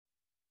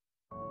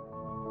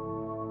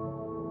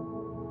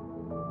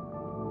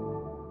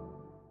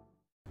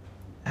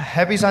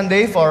Happy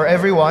Sunday for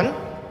everyone,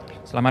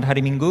 Selamat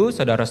hari Minggu,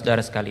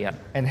 saudara-saudara sekalian.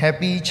 and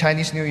happy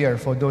Chinese New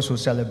Year for those who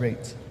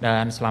celebrate.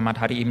 Dan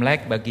selamat hari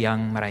Imlek bagi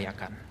yang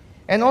merayakan.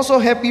 And also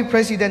happy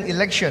president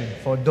election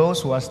for those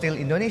who are still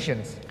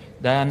Indonesians.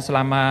 Dan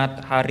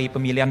selamat hari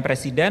pemilihan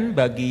presiden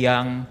bagi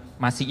yang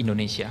masih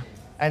Indonesia.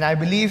 And I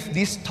believe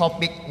this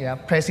topic,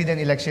 president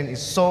election,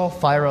 is so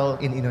viral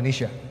in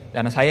Indonesia.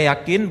 Dan saya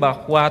yakin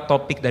bahwa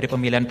topik dari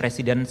pemilihan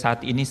presiden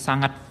saat ini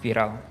sangat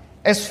viral.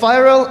 As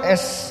viral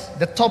as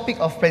the topic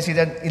of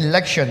president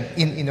election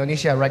in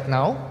Indonesia right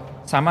now,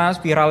 Sama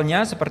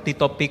viralnya seperti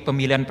topik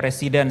pemilihan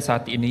presiden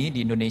saat ini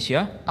di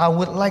Indonesia, I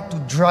would like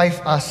to drive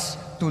us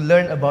to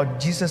learn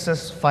about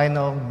Jesus'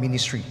 final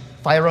ministry,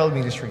 viral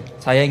ministry.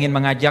 saya ingin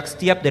mengajak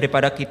setiap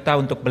daripada kita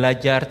untuk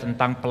belajar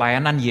tentang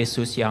pelayanan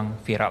Yesus yang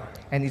viral.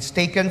 And it's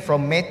taken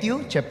from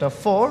Matthew chapter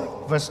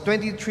 4, verse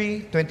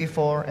 23,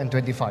 24, and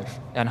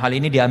 25. Dan hal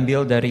ini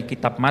diambil dari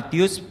kitab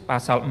Matius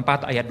pasal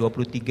 4 ayat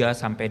 23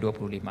 sampai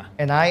 25.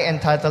 And I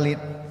entitle it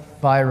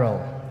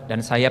Viral.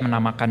 Dan saya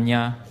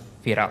menamakannya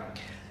viral.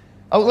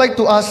 I would like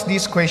to ask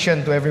this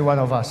question to every one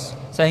of us.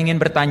 Saya ingin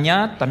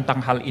bertanya tentang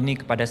hal ini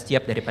kepada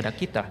setiap daripada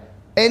kita.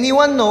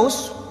 Anyone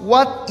knows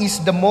what is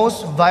the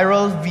most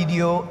viral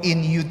video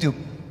in YouTube?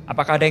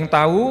 Apakah ada yang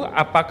tahu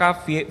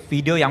apakah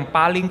video yang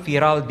paling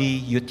viral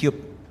di YouTube?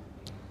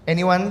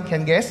 Anyone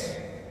can guess?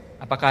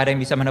 Apakah ada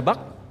yang bisa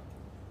menebak?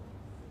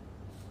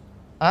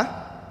 Huh?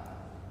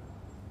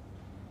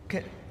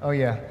 Okay. Oh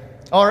yeah.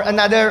 Or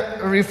another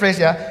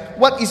rephrase,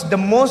 What is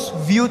the most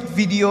viewed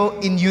video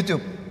in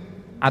YouTube?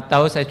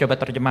 Atau saya coba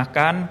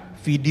terjemahkan,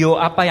 video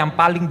apa yang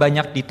paling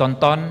banyak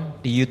ditonton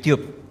di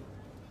YouTube?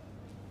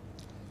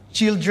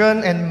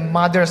 Children and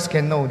mothers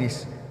can know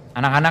this.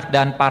 Anak-anak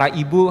dan para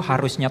ibu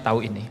harusnya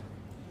tahu ini.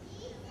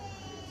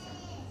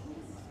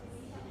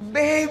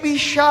 Baby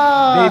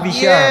Shark. Baby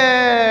Shark.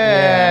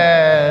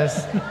 Yes.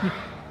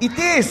 It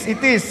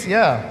is,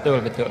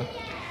 Betul.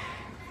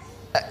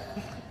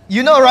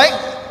 You know, right?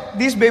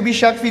 This Baby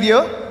Shark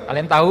video.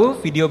 Kalian tahu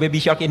video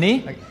Baby Shark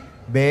ini?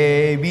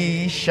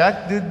 Baby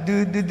Shark, do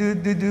do do do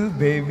do do.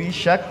 Baby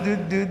Shark, do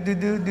do do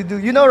do do do.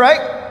 You know, right?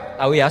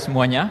 Tahu ya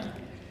semuanya?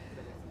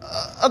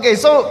 Okay,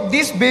 so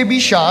this Baby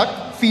Shark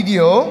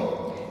video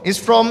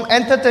is from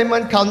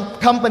entertainment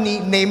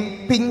company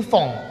named Ping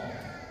Fong.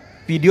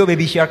 Video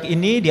Baby Shark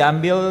ini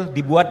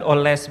dibuat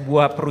oleh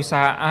sebuah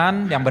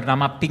perusahaan yang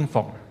bernama Ping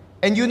Fong.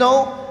 And you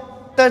know,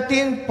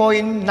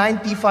 13.95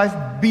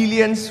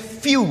 billion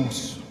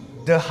views,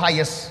 the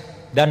highest.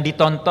 Dan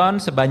ditonton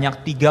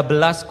sebanyak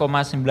 13,95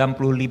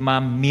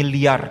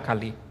 miliar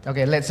kali.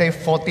 Okay, let's say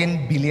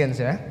 14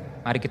 billions,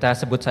 Mari kita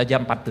sebut saja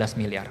 14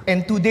 miliar.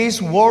 And today's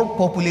world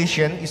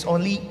population is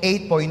only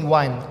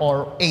 8.1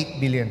 or 8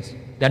 billions.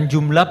 Dan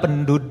jumlah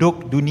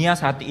penduduk dunia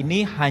saat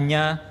ini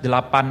hanya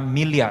 8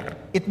 miliar.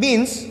 It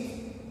means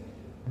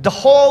the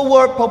whole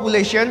world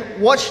population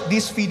watch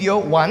this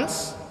video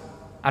once.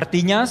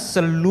 Artinya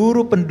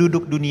seluruh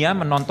penduduk dunia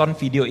menonton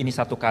video ini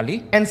satu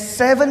kali. And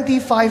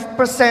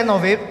 75%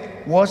 of it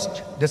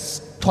watched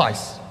this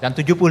twice. Dan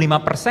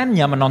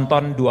 75%-nya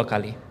menonton 2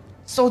 kali.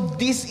 So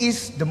this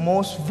is the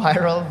most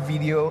viral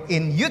video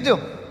in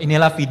YouTube.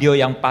 Inilah video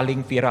yang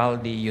paling viral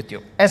di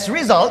YouTube. As a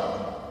result,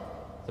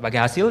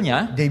 sebagai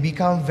hasilnya, they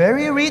become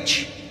very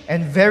rich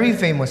and very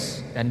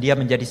famous. Dan dia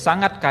menjadi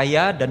sangat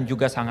kaya dan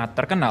juga sangat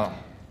terkenal.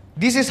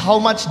 This is how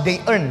much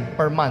they earn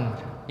per month.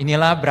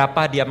 Inilah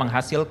berapa dia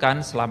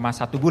menghasilkan selama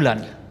 1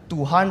 bulan.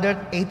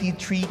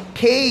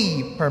 283K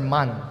per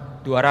month.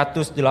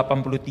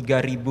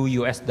 283.000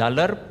 US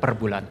dollar per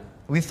bulan.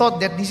 We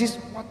thought that this is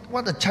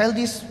what a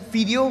childish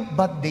video,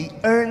 but they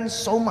earn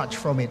so much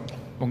from it.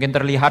 Mungkin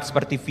terlihat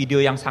seperti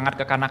video yang sangat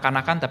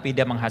kekanak-kanakan, tapi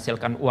dia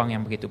menghasilkan uang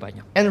yang begitu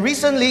banyak. And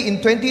recently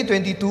in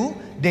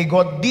 2022, they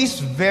got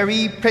this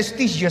very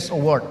prestigious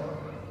award.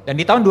 Dan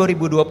di tahun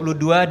 2022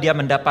 dia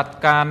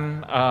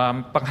mendapatkan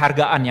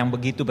penghargaan yang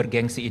begitu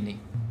bergengsi ini.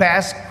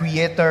 Best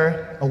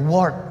Creator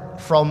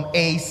Award from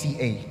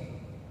ACA.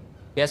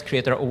 Best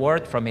Creator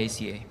Award from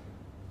ACA.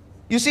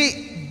 You see,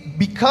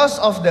 because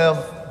of the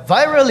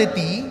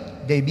virality,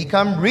 they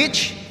become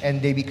rich and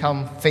they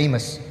become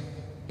famous.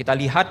 Kita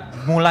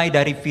lihat mulai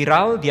dari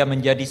viral dia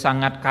menjadi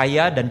sangat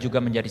kaya dan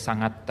juga menjadi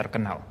sangat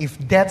terkenal. If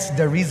that's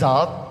the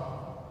result,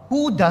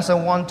 who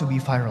doesn't want to be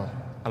viral?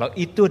 Kalau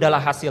itu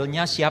adalah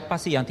hasilnya, siapa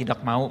sih yang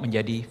tidak mau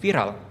menjadi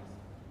viral?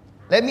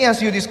 Let me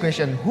ask you this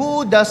question.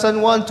 Who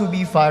doesn't want to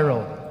be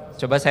viral?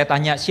 Coba saya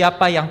tanya,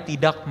 siapa yang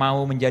tidak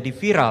mau menjadi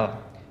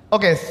viral?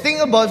 Okay, think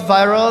about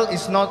viral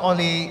is not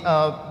only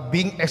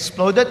being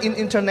exploded in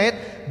internet,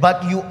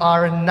 but you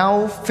are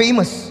now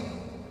famous.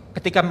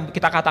 Ketika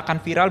kita katakan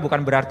viral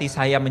bukan berarti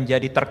saya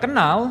menjadi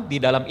terkenal di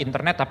dalam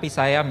internet, tapi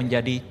saya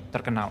menjadi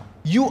terkenal.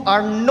 You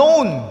are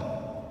known.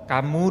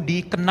 Kamu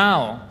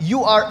dikenal.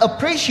 You are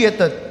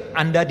appreciated.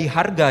 Anda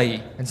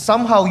dihargai. And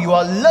somehow you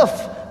are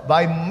loved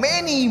by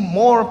many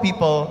more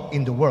people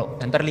in the world.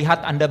 Dan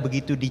terlihat Anda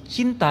begitu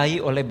dicintai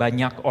oleh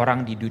banyak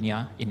orang di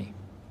dunia ini.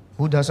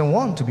 Who doesn't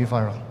want to be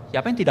viral?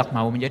 Siapa yang tidak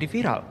mau menjadi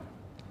viral?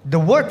 The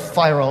word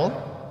viral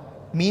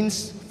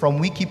means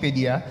from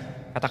Wikipedia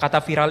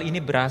Kata-kata viral ini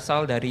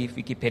berasal dari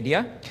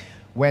Wikipedia.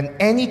 When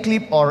any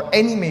clip or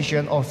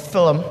animation or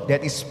film that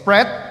is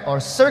spread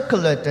or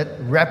circulated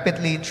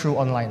rapidly through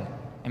online.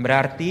 Yang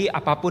berarti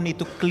apapun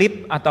itu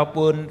klip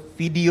ataupun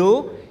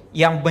video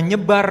yang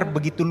menyebar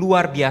begitu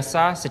luar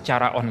biasa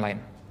secara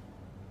online.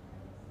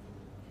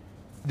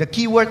 The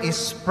keyword is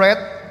spread,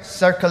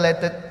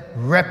 circulated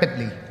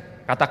rapidly.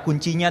 Kata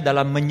kuncinya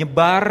dalam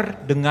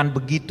menyebar dengan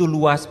begitu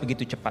luas,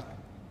 begitu cepat.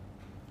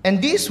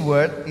 And this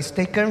word is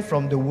taken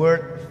from the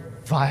word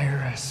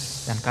virus.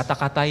 Dan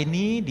kata-kata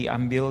ini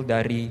diambil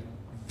dari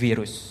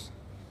virus.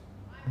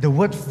 The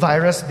word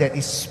virus that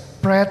is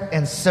spread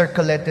and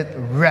circulated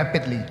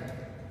rapidly.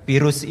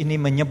 Virus ini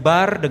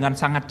menyebar dengan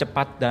sangat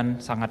cepat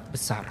dan sangat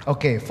besar.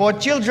 Okay, for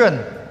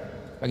children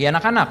Bagi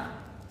anak-anak,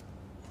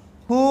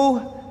 who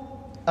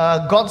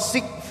got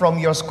sick from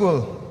your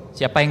school.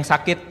 siapa yang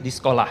sakit di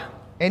sekolah?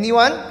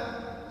 Anyone?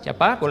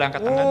 Siapa? Boleh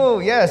angkat tangan?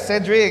 Oh, yes,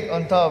 Cedric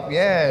on top.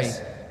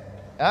 Yes.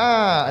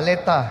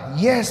 Aleta.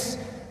 Yes.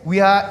 We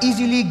are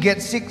easily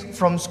get sick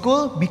from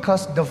school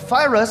because the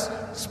virus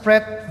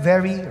spread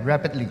very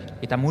rapidly.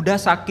 Kita mudah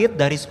sakit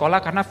dari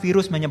sekolah karena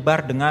virus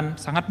menyebar dengan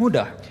sangat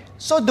mudah.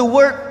 So the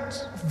word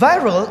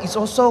viral is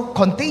also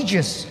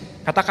contagious.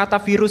 Kata-kata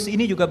virus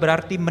ini juga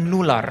berarti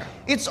menular.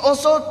 It's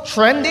also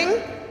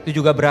trending, Itu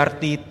juga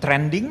berarti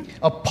trending,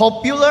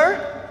 popular,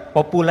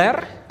 populer,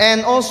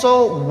 and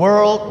also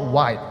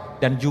worldwide.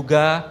 dan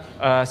juga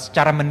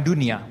secara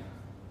mendunia.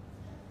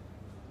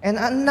 And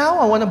now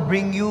I want to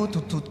bring you to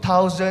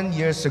 2000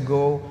 years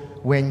ago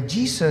when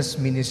Jesus'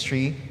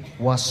 ministry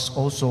was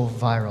also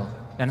viral.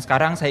 Dan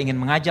sekarang saya ingin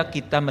mengajak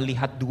kita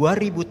melihat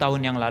 2000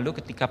 tahun yang lalu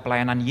ketika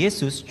pelayanan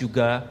Yesus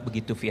juga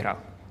begitu viral.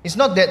 It's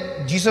not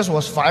that Jesus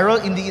was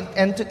viral in the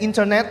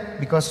internet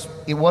because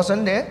it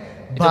wasn't there,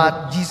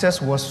 but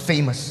Jesus was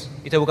famous.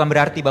 Itu bukan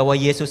berarti bahwa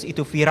Yesus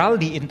itu viral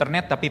di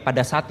internet, tapi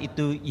pada saat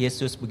itu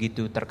Yesus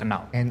begitu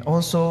terkenal. And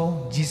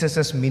also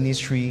Jesus'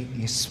 ministry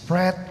is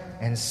spread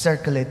and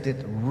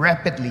circulated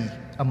rapidly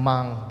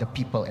among the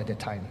people at the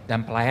time.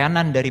 Dan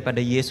pelayanan daripada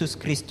Yesus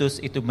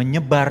Kristus itu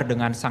menyebar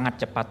dengan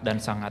sangat cepat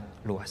dan sangat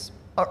luas.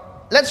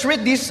 Let's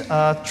read these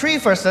 3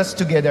 verses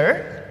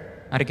together.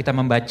 Mari kita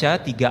membaca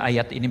 3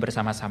 ayat ini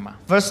bersama-sama.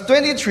 Verse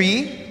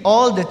 23,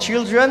 all the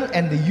children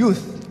and the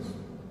youth.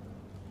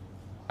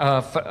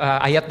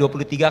 Ayat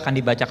 23 akan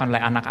dibacakan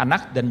oleh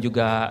anak-anak dan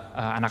juga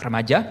anak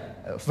remaja.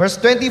 Verse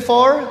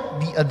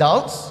 24, the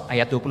adults.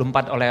 Ayat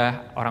 24 oleh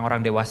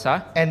orang-orang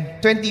dewasa. And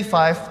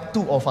 25,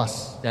 2 of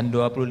us. Dan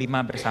 25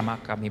 bersama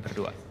kami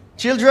berdua.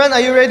 Children,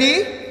 are you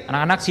ready?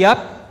 Anak-anak siap?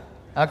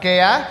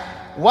 Okay, ya.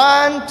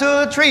 1,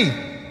 2,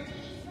 3.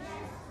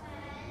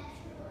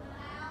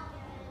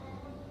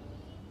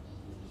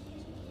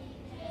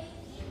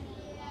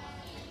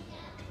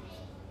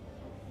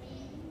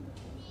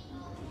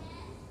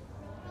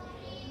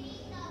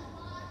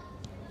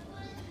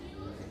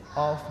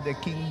 Of the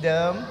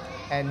kingdom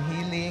and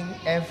healing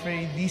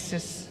every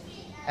disease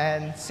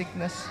and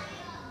sickness.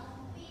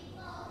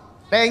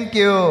 Thank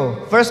you.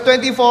 Verse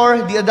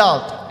 24, the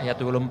adult. Ayat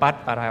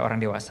 24 para orang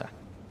dewasa.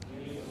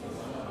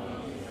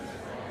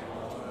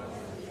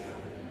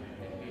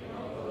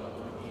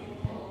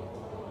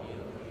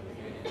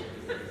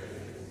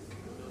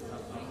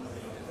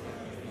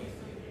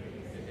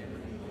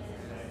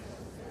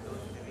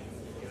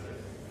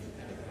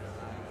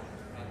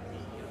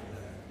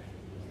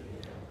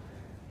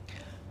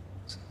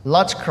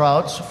 Large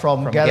crowds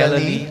from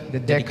Galilee, the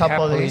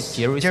Decapolis,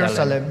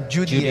 Jerusalem,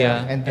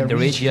 Judea, and the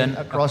region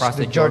across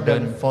the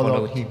Jordan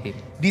followed him.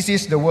 This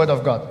is the word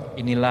of God.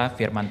 Inilah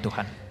firman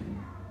Tuhan.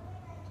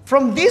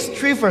 From these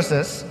 3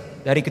 verses,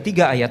 Dari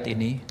ketiga ayat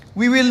ini,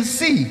 we will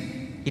see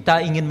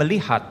kita ingin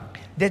melihat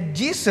that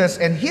Jesus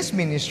and his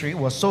ministry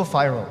was so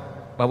viral.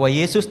 bahwa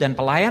Yesus dan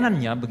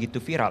pelayanannya begitu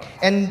viral.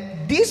 And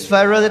this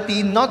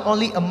virality not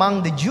only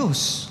among the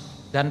Jews,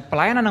 Dan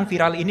pelayanan yang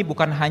viral ini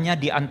bukan hanya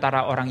di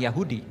antara orang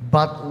Yahudi,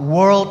 but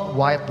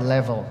worldwide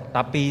level.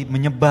 tapi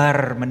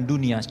menyebar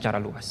mendunia secara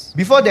luas.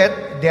 Before that,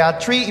 there are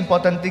 3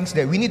 important things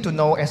that we need to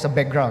know as a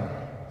background.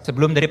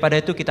 Sebelum daripada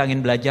itu kita ingin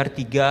belajar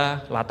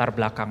 3 latar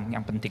belakang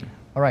yang penting.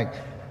 Alright,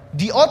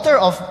 the author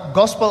of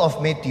Gospel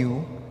of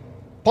Matthew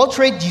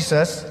portrayed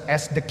Jesus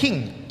as the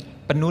king.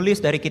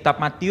 Penulis dari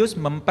kitab Matius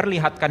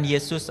memperlihatkan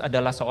Yesus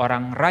adalah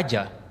seorang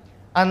raja.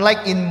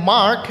 Unlike in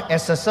Mark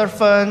as a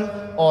servant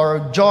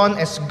or John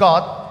as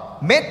God,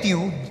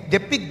 Matthew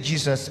depicts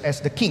Jesus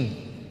as the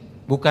king.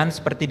 Bukan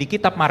seperti di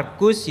kitab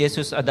Markus,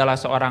 Yesus adalah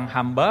seorang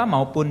hamba,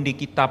 maupun di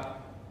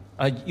kitab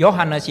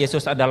Yohanes,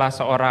 Yesus adalah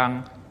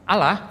seorang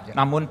Allah.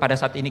 Namun pada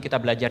saat ini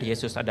kita belajar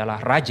Yesus adalah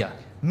raja.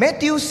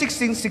 Matthew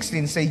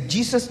 16:16 say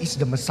Jesus is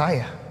the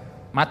Messiah.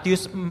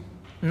 Matius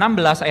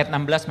 16 ayat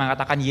 16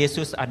 mengatakan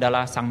Yesus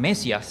adalah Sang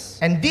Mesias.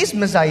 And this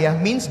Messiah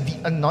means the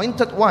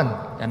anointed one.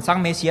 Dan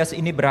Sang Mesias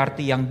ini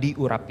berarti yang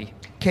diurapi.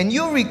 Can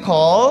you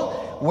recall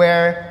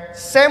where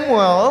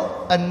Samuel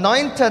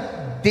anointed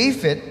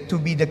David to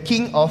be the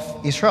king of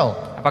Israel?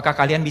 Apakah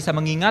kalian bisa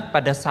mengingat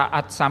pada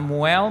saat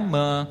Samuel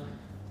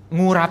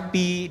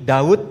mengurapi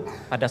Daud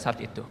pada saat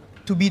itu?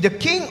 to be the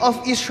king of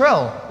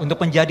Israel.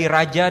 untuk menjadi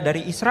raja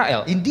dari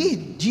Israel.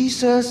 Indeed,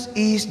 Jesus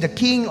is the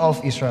king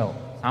of Israel.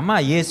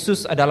 Sama,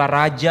 Yesus adalah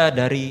raja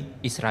dari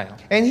Israel.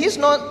 And he's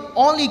not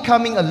only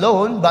coming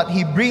alone, but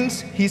he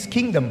brings his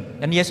kingdom.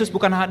 Dan Yesus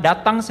bukan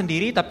datang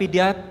sendiri, tapi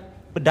dia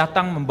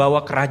datang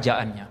membawa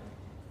kerajaannya.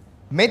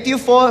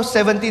 Matthew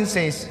 4:17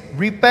 says,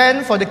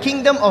 "Repent, for the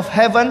kingdom of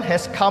heaven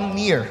has come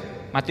near."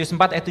 Matius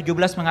 4 ayat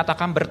 17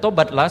 mengatakan,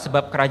 bertobatlah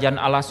sebab kerajaan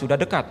Allah sudah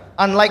dekat.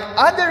 Unlike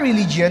other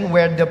religion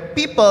where the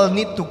people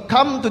need to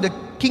come to the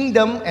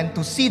kingdom and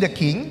to see the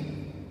king,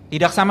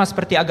 Tidak sama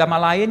seperti agama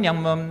lain yang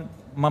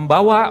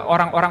membawa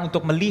orang-orang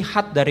untuk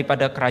melihat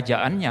daripada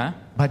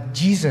kerajaannya, but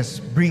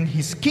Jesus bring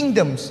his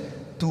kingdoms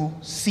to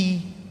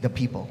see the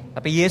people.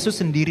 tapi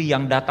Yesus sendiri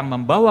yang datang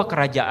membawa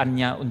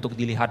kerajaannya untuk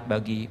dilihat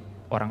bagi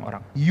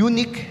orang-orang.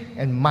 Unique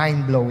and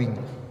mind-blowing.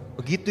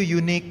 Begitu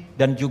unik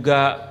dan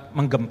juga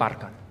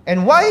menggemparkan.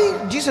 And why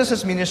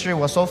Jesus' ministry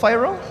was so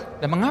viral?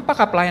 Dan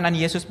mengapakah pelayanan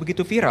Yesus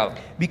begitu viral?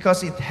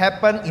 Because it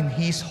happened in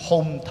his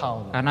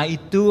hometown. Karena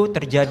itu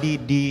terjadi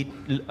di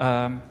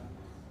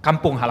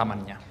kampung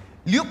halamannya.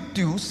 Luke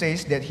 2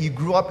 says that he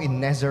grew up in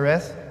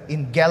Nazareth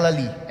in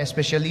Galilee,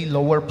 especially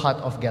lower part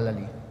of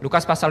Galilee.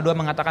 Lukas pasal 2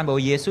 mengatakan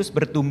bahwa Yesus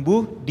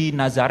bertumbuh di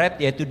Nazaret,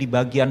 yaitu di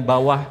bagian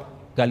bawah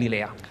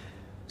Galilea.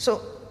 So,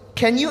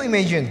 can you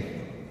imagine?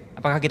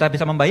 Apakah kita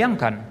bisa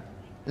membayangkan?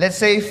 Let's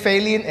say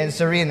Phelan and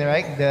Serene,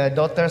 right? The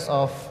daughters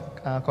of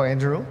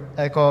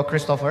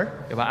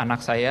Christopher. Coba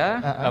anak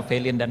saya,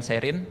 Phelan dan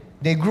Sherin,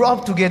 They grew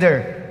up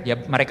together. ya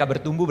mereka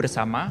bertumbuh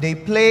bersama, They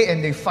play and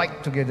they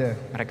fight together.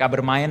 mereka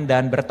bermain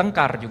dan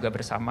bertengkar juga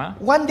bersama.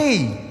 One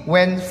day,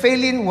 when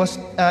Phelan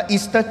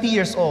is 30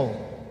 years old,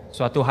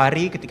 Suatu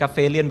hari ketika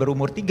Phelan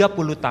berumur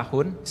 30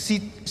 tahun,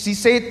 she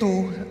said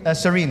to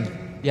Serene,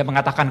 dia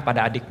mengatakan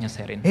pada adiknya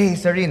Sherin, "Hey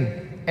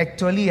Serene,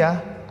 actually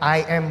I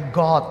am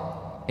God.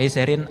 "Hei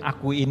Sherin,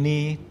 aku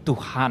ini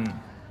Tuhan.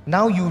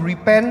 Now you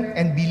repent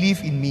and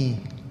believe in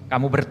me."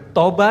 Kamu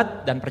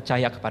bertobat dan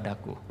percaya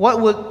kepadaku." What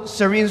would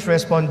Serene's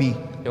response be?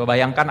 Coba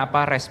bayangkan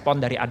apa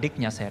respon dari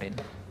adiknya Sherin.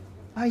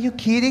 Are you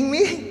kidding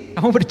me?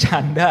 Kamu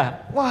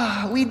bercanda.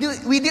 Wow, we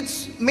did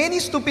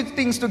many stupid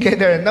things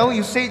together. Now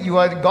you say you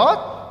are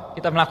God?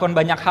 Kita melakukan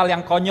banyak hal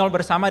yang konyol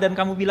bersama dan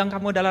kamu bilang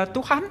kamu adalah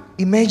Tuhan.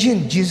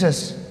 Imagine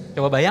Jesus.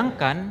 Coba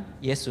bayangkan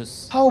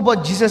Yesus. How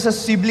about Jesus'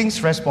 siblings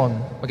respond?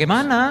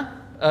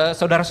 Bagaimana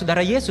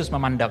saudara-saudara Yesus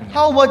memandangnya?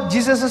 How about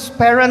Jesus'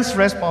 parents'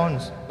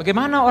 response?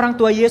 Bagaimana orang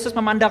tua Yesus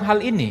memandang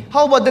hal ini?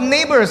 How about the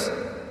neighbors?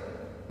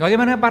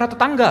 Bagaimana para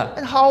tetangga?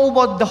 And how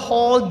about the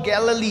whole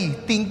Galilee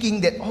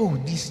thinking that, oh,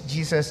 this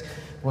Jesus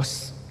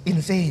was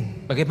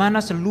insane?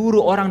 Bagaimana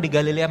seluruh orang di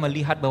Galilea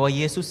melihat bahwa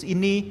Yesus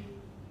ini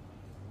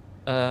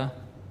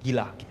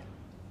gila?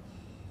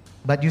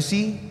 But you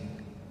see,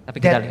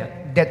 Tapi kita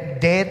lihat.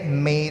 that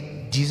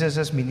made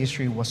Jesus'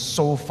 ministry was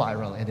so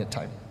viral at that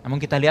time. Namun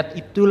kita lihat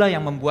itulah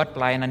yang membuat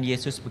pelayanan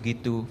Yesus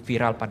begitu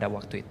viral pada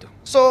waktu itu.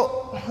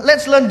 So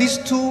let's learn these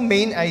two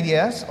main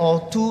ideas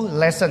or two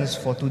lessons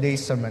for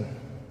today's sermon.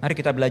 Mari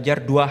kita belajar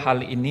dua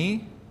hal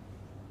ini.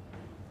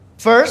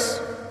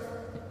 First,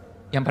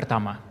 Yang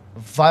pertama,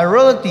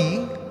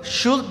 virality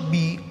should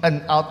be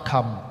an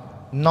outcome,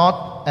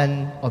 not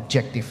an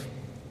objective.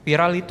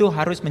 viral itu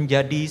harus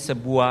menjadi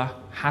sebuah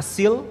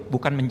hasil,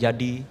 bukan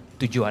menjadi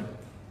tujuan.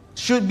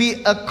 Should be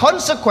a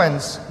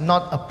consequence,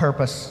 not a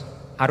purpose.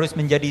 Harus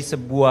menjadi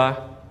sebuah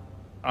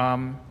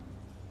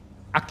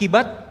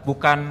akibat,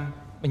 bukan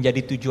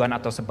menjadi tujuan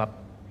atau sebab.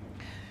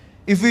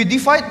 If we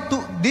divide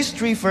these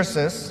three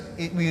verses,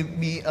 it will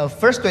be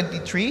verse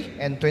 23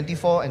 and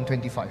 24 and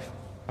 25.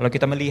 Kalau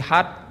kita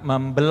melihat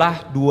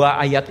membelah dua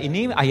ayat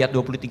ini, ayat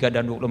 23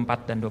 dan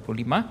 24 dan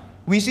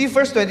 25. We see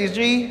verse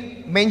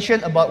 23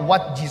 mention about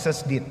what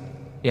Jesus did.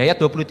 Di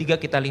ayat 23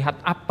 kita lihat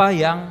apa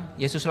yang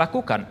Yesus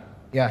lakukan.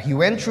 Yeah, he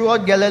went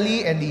throughout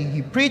Galilee and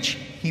he preached,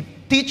 he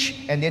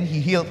teach, and then he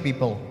healed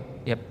people.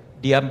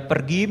 Dia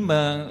pergi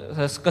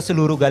ke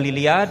seluruh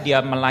Galilea,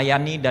 dia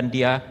melayani dan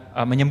dia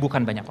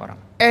menyembuhkan banyak orang.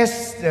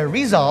 As the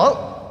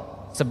result,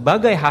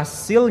 Sebagai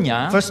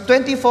hasilnya, verse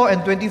 24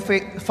 and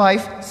 25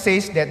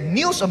 says that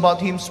news about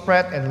him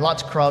spread and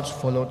large crowds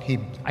followed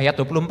him. ayat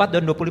 24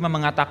 dan 25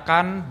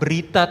 mengatakan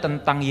berita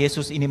tentang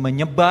Yesus ini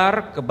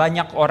menyebar ke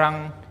banyak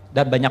orang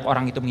dan banyak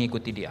orang itu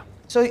mengikuti dia.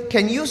 So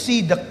can you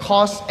see the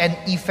cause and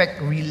effect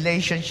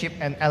relationship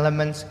and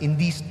elements in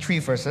these three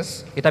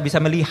verses? Kita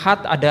bisa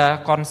melihat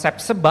ada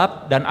konsep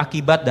sebab dan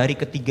akibat dari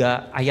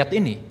ketiga ayat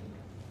ini.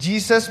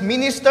 Jesus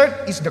ministered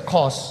is the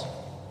cause.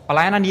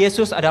 Pelayanan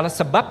Yesus adalah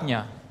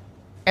sebabnya.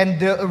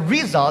 And the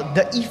result,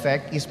 the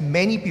effect is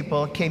many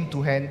people came to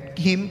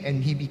him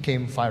and he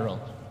became viral.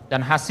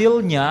 Dan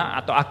hasilnya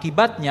atau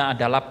akibatnya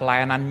adalah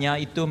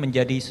pelayanannya itu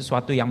menjadi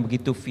sesuatu yang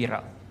begitu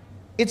viral.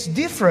 It's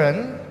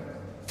different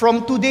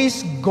from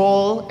today's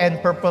goal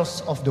and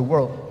purpose of the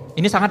world.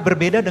 Ini sangat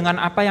berbeda dengan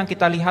apa yang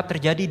kita lihat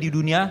terjadi di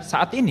dunia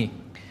saat ini.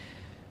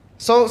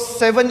 So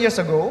 7 years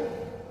ago,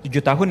 7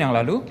 tahun yang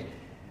lalu,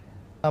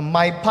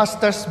 my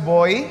pastor's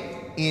boy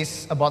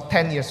is about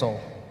 10 years old.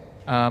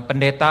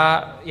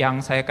 pendeta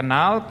yang saya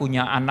kenal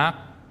punya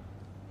anak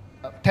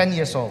 10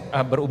 years old.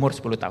 berumur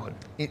 10 tahun.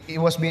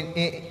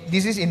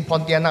 This is in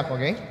Pontianak,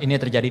 okay? Ini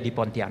terjadi di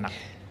Pontianak.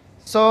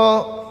 So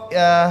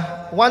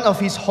one of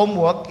his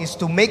homework is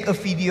to make a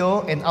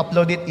video and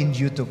upload it in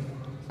YouTube.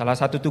 Salah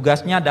satu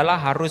tugasnya adalah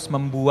harus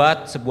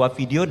membuat sebuah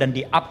video dan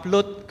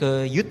di-upload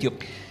ke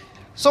YouTube.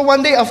 So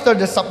one day after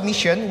the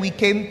submission, we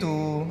came to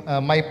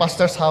my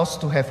pastor's house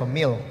to have a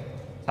meal.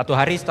 Satu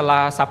hari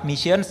setelah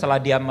submission, setelah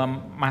dia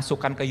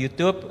memasukkan ke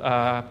YouTube,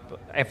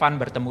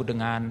 Evan bertemu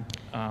dengan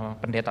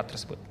pendeta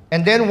tersebut.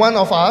 And then one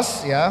of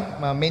us,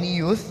 many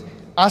youth,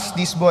 asked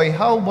this boy,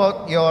 "How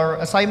about your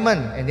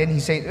assignment?" And then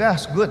he said, "Yeah,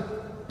 it's good."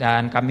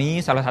 Dan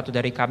salah satu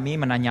dari kami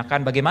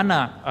menanyakan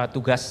bagaimana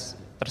tugas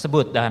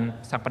tersebut,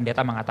 dan sang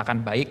pendeta mengatakan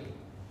baik.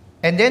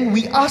 And then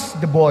we asked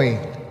the boy,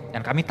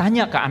 Dan kami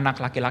tanya ke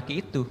anak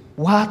laki-laki itu,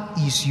 "What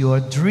is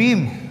your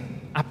dream?"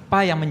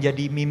 apa yang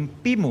menjadi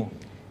mimpimu?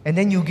 And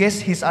then you guess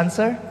his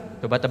answer?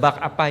 Coba tebak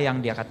apa yang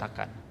dia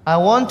katakan. "I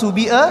want to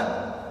be a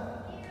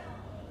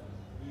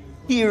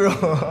hero."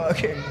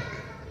 Okay.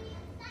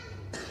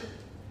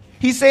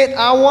 He said,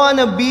 "I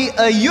want to be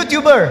a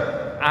YouTuber."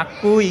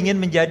 Aku ingin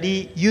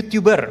menjadi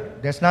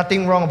YouTuber. There's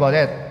nothing wrong about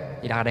that.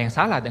 Tidak ada yang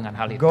salah dengan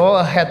hal itu.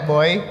 Go ahead,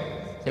 boy.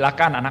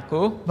 Silakan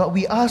anakku. But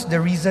we asked the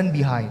reason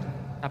behind.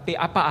 Tapi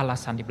apa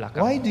alasan di belakang?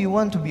 Why do you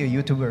want to be a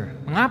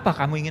YouTuber? Mengapa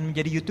kamu ingin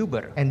menjadi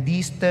YouTuber? And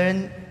this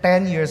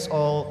 10 years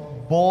old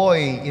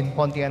boy in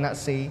Pontianak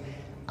say,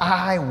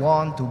 "I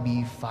want to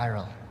be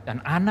viral."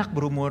 Dan anak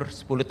berumur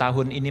 10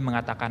 tahun ini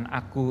mengatakan,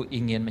 aku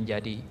ingin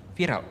menjadi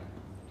viral.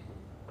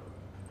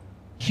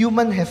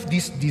 Human have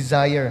this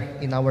desire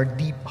in our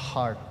deep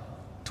heart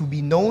to be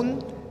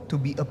known, to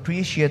be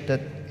appreciated,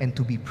 and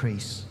to be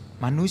praised.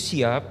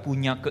 Manusia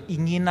punya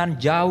keinginan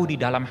jauh di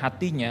dalam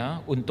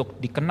hatinya untuk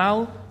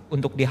dikenal,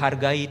 untuk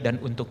dihargai, dan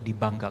untuk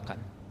dibanggakan.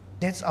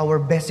 That's our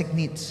basic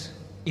needs.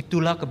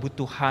 Itulah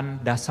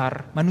kebutuhan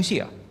dasar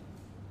manusia.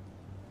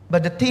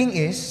 But the thing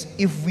is,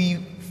 if we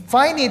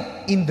find it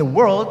in the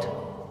world,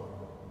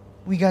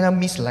 we gonna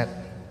misled.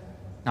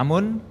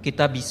 Namun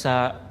kita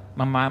bisa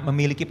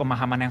memiliki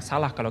pemahaman yang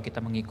salah kalau kita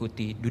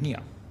mengikuti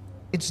dunia.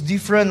 It's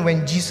different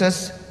when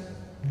Jesus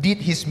did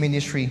his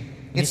ministry.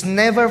 It's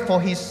never for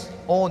his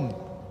own.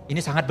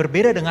 Ini sangat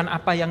berbeda dengan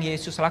apa yang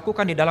Yesus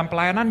lakukan di dalam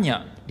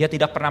pelayanannya. Dia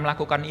tidak pernah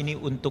melakukan ini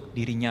untuk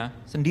dirinya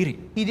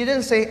sendiri. He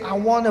didn't say, "I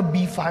wanna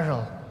be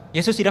viral."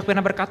 Yesus tidak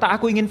pernah berkata,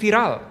 aku ingin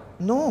viral.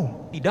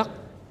 No. Tidak.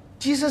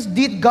 Jesus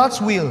did God's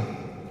will.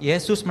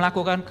 Yesus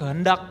melakukan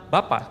kehendak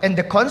Bapa. And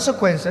the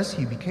consequences,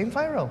 he became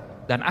viral.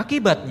 Dan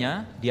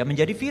akibatnya dia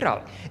menjadi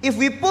viral. If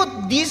we put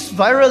this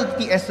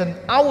virality as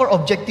our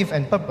objective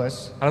and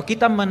purpose, kalau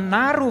kita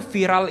menaruh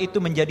viral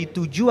itu menjadi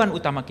tujuan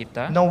utama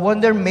kita, no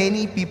wonder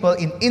many people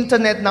in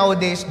internet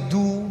nowadays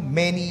do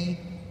many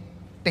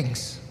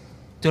things.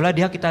 Itulah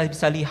kita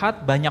bisa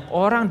lihat banyak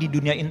orang di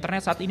dunia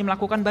internet saat ini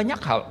melakukan banyak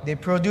hal. They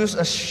produce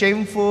a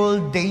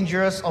shameful,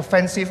 dangerous,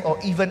 offensive, or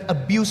even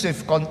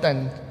abusive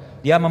content.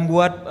 Dia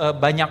membuat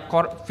banyak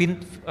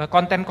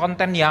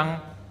konten-konten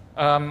yang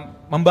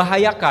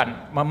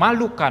membahayakan,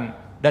 memalukan,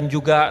 dan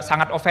juga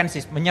sangat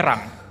ofensif,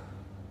 menyerang.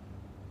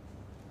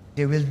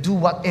 They will do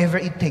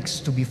whatever it takes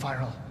to be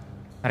viral.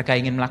 Mereka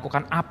ingin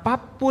melakukan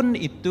apapun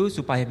itu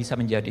supaya bisa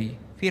menjadi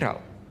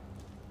viral.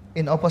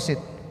 In opposite,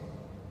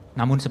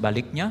 namun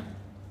sebaliknya,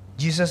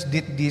 Jesus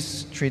did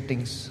these 3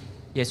 things.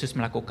 Yesus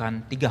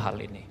melakukan 3 hal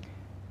ini.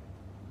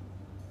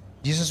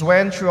 Jesus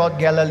went throughout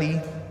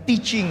Galilee,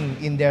 teaching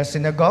in their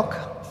synagogue,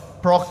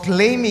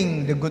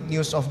 proclaiming the good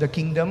news of the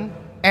kingdom,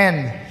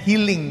 and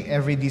healing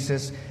every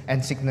disease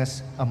and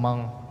sickness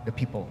among the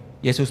people.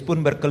 Yesus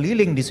pun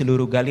berkeliling di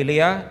seluruh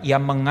Galilea,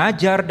 ia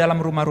mengajar dalam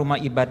rumah-rumah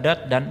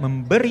ibadat dan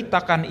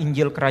memberitakan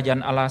Injil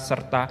Kerajaan Allah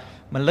serta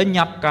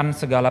melenyapkan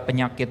segala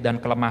penyakit dan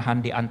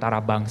kelemahan di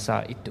antara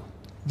bangsa itu.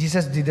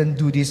 Jesus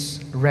didn't do this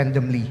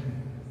randomly.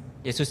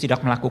 Yesus tidak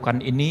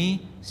melakukan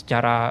ini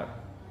secara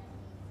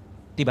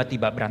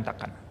tiba-tiba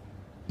berantakan.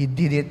 He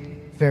did it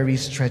very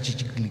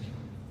strategically.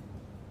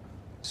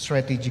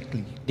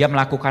 Dia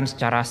melakukan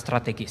secara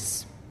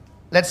strategis.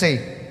 Let's say,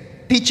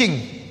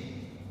 teaching.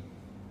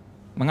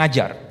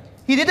 Mengajar.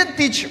 He didn't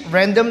teach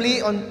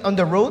randomly on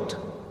the road.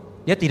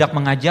 Dia tidak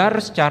mengajar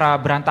secara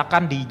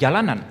berantakan di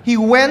jalanan. He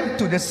went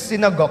to the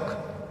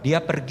synagogue. Dia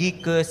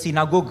pergi ke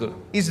sinagoge.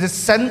 It's the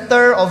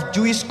center of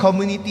Jewish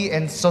community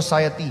and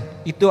society.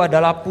 Itu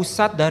adalah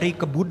pusat dari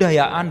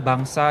kebudayaan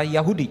bangsa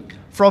Yahudi.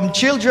 From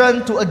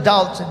children to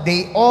adults,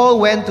 they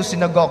all went to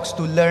synagogues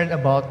to learn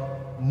about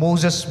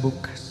Moses'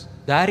 books.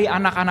 Dari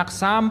anak-anak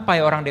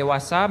sampai orang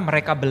dewasa,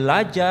 mereka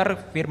belajar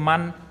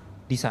firman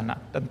di sana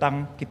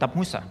tentang kitab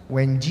Musa.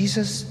 When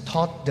Jesus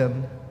taught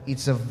them,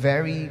 it's a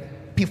very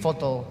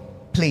pivotal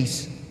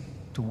place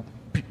to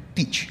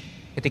teach.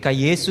 Ketika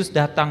Yesus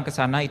datang ke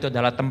sana, itu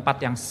adalah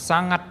tempat yang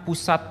sangat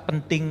pusat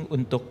penting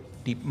untuk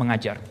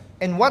mengajar.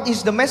 And what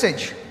is the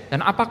message? Dan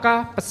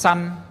apakah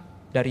pesan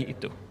dari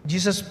itu?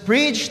 Jesus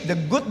preached the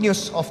good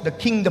news of the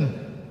kingdom.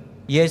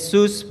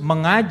 Yesus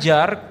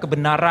mengajar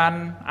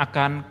kebenaran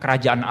akan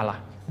kerajaan Allah.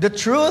 The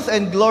truth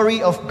and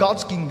glory of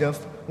God's kingdom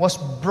was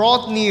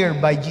brought near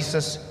by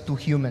Jesus to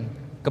human.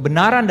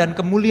 Kebenaran dan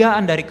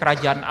kemuliaan dari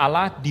kerajaan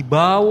Allah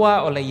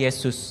dibawa oleh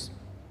Yesus.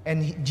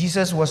 And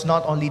Jesus was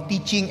not only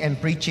teaching and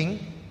preaching,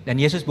 Dan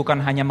Yesus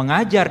bukan hanya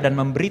mengajar dan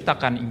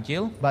memberitakan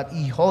Injil, but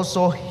he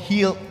also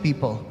healed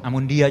people.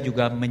 namun dia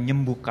juga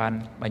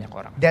menyembuhkan banyak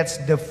orang. That's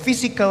the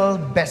physical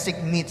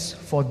basic needs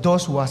for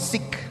those who are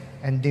sick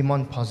and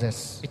demon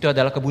possessed. Itu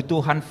adalah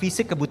kebutuhan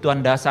fisik,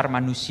 kebutuhan dasar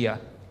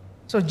manusia.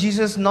 So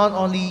Jesus not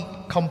only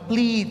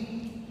complete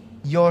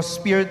your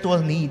spiritual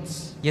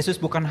needs, Yesus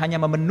bukan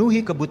hanya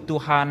memenuhi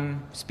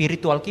kebutuhan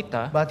spiritual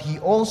kita, but he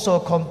also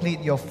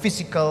complete your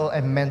physical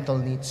and mental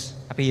needs.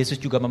 tapi Yesus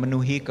juga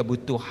memenuhi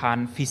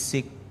kebutuhan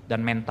fisik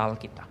dan mental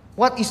kita.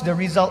 What is the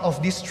result of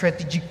this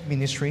strategic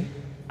ministry?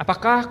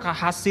 Apakah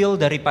hasil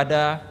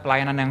daripada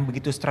pelayanan yang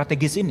begitu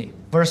strategis ini?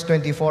 Verse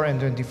 24 and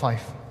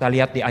 25. Kita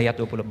lihat di ayat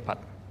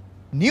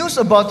 24.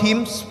 News about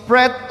him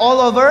spread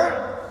all over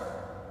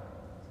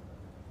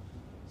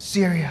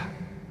Syria.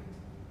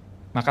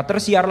 Maka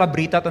tersiarlah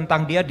berita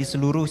tentang dia di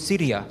seluruh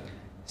Syria.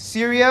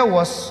 Syria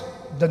was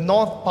the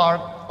north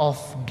part of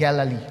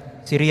Galilee.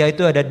 Syria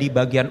itu ada di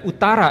bagian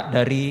utara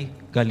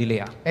dari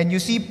Galilea. And you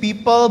see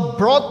people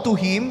brought to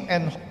him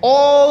and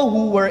all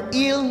who were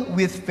ill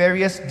with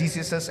various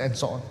diseases and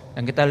so on.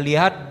 Dan kita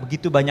lihat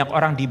begitu banyak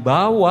orang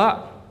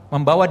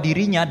membawa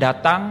dirinya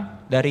datang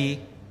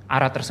dari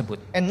arah tersebut.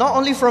 And not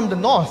only from the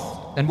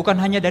north, Dan bukan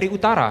hanya dari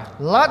utara,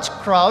 large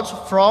crowds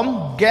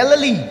from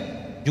Galilee.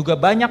 juga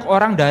banyak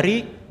orang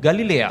dari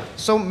Galilea.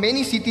 So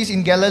many cities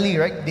in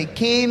Galilee, right? They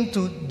came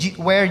to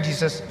where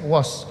Jesus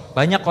was.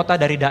 Banyak kota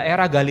dari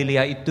daerah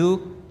Galilea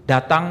itu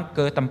datang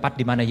ke tempat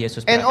di mana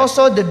Yesus And berada.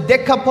 also the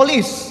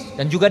Decapolis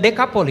Dan juga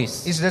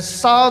Dekapolis, is the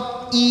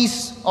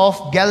southeast of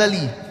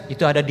Galilee.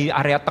 itu ada di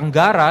area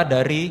tenggara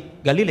dari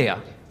Galilea.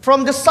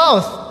 From the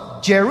south,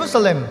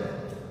 Jerusalem.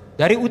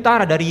 Dari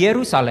utara, dari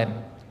Yerusalem.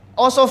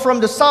 Also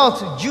from the south,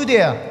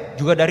 Judea.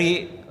 Juga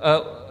dari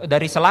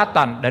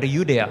selatan, dari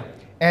Yudea.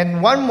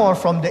 And one more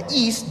from the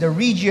east, the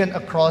region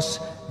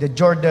across the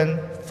Jordan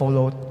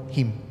followed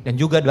him. Dan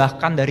juga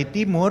bahkan dari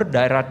timur,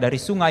 daerah dari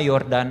sungai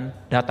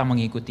Yordan datang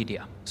mengikuti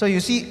dia. So you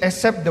see,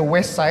 except the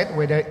west side,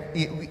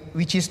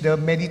 which is the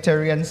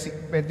Mediterranean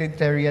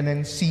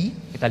Sea,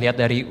 Kita lihat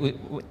dari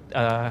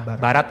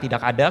barat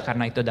tidak ada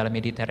karena itu adalah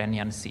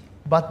Mediterranean Sea.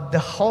 but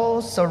the whole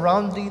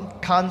surrounding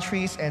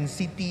countries and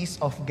cities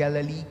of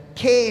Galilee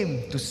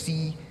came to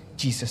see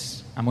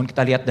Jesus. Namun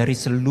kita lihat dari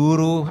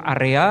seluruh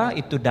area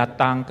itu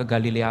datang ke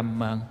Galilea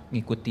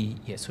mengikuti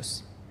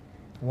Yesus.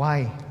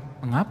 Why?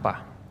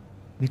 Mengapa?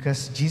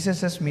 Because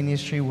Jesus'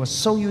 ministry was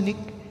so unique,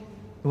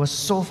 it was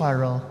so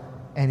viral,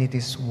 and it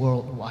is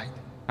worldwide.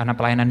 Karena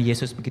pelayanan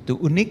Yesus begitu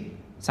unik,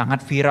 sangat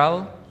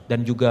viral,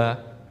 dan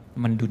juga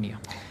mendunia.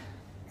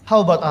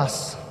 How about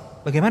us?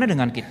 Bagaimana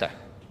dengan kita?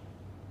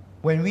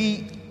 When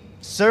we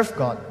serve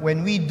God,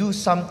 when we do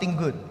something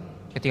good,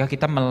 Ketika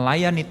kita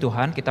melayani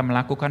Tuhan, kita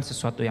melakukan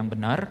sesuatu yang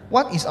benar,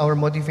 what is our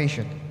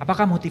motivation?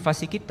 apakah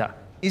motivasi kita?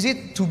 Is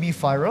it to be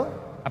viral?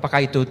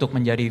 Apakah itu untuk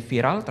menjadi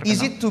viral, Is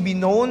terkenal? it to be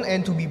known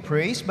and to be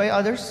praised by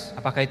others?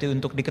 Apakah itu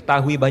untuk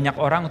diketahui banyak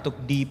orang,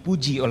 untuk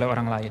dipuji oleh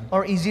orang lain?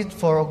 Or is it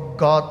for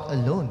God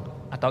alone?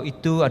 Atau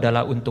itu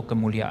adalah untuk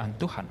kemuliaan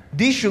Tuhan?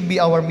 This should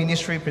be our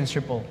ministry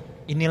principle.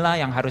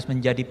 Inilah yang harus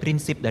menjadi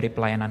prinsip dari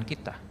pelayanan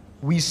kita.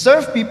 We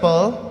serve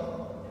people,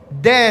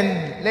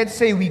 then let's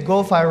say we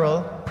go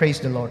viral, praise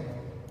the Lord.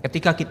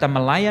 Ketika kita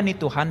melayani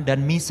Tuhan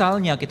dan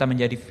misalnya kita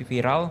menjadi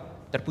viral,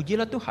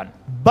 terpujilah Tuhan.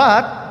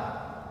 But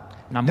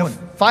the Namun,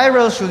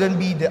 viral shouldn't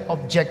be the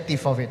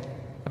objective of it.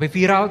 tapi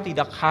viral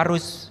tidak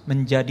harus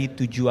menjadi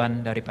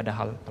tujuan daripada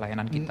hal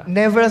pelayanan kita.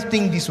 Never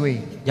think this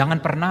way.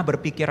 Jangan pernah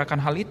berpikir akan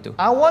hal itu.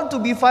 I want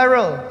to be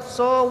viral,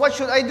 so what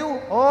should I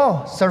do?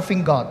 Oh,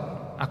 serving God.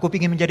 Aku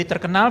ingin menjadi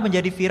terkenal,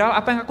 menjadi viral,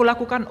 apa yang aku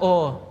lakukan?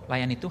 Oh,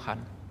 layani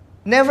Tuhan.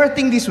 Never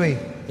think this way.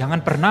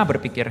 Jangan pernah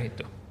berpikir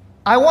itu.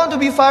 I want to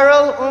be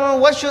viral,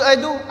 what should I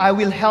do? I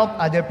will help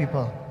other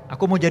people.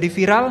 Aku mau jadi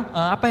viral,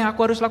 apa yang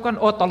aku harus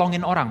lakukan? Oh,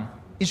 tolongin orang.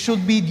 It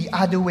should be the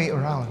other way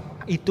around.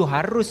 Itu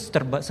harus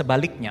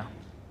sebaliknya.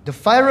 The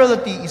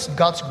virality is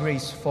God's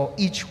grace for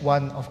each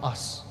one of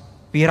us.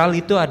 Viral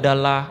itu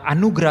adalah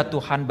anugerah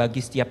Tuhan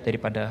bagi setiap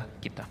daripada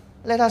kita.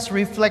 Let us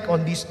reflect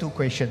on these two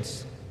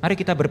questions. Mari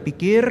kita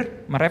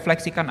berpikir,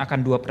 merefleksikan akan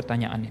dua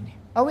pertanyaan ini.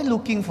 Are we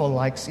looking for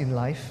likes in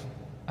life?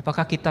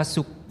 Apakah kita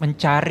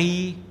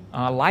mencari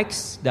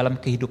likes dalam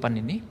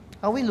kehidupan ini?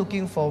 Are we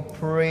looking for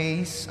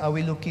praise? Are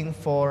we looking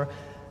for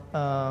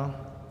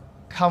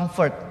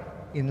comfort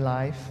in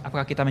life?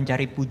 Apakah kita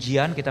mencari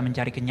pujian, kita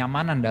mencari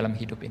kenyamanan dalam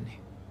hidup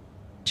ini?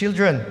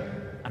 Children,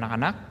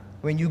 Anak-anak,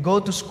 when you go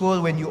to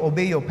school, when you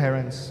obey your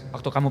parents,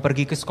 waktu kamu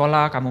pergi ke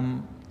sekolah,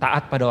 kamu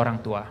taat pada orang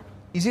tua.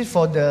 is it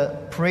for the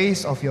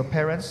praise of your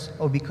parents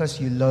or because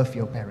you love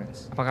your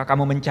parents? Apakah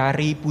kamu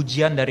mencari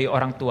pujian dari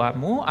orang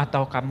tuamu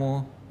atau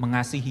kamu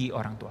mengasihi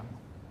orang tuamu?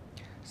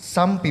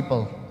 Some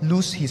people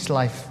lose his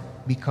life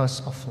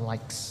because of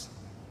likes.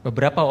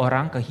 Beberapa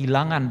orang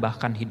kehilangan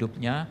bahkan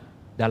hidupnya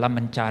dalam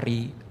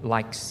mencari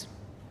likes.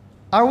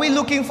 Are we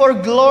looking for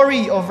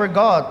glory over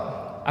God?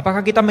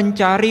 Apakah kita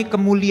mencari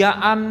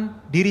kemuliaan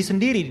diri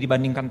sendiri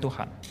dibandingkan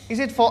Tuhan?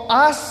 Is it for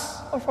us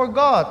or for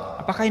God?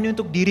 Apakah ini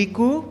untuk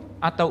diriku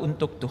atau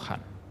untuk Tuhan?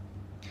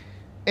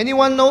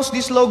 Anyone knows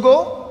this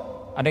logo?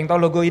 Ada yang tahu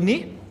logo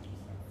ini?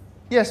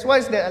 Yes,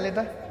 what is that,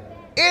 Alita?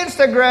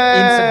 Instagram.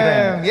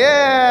 Instagram.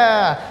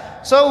 Yeah.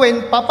 So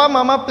when Papa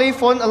Mama play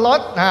phone a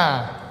lot,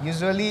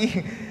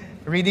 usually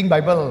reading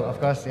Bible, of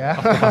course, ya.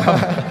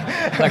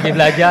 Lagi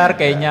belajar,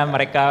 kayaknya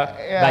mereka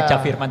baca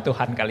firman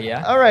Tuhan kali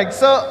ya. Alright,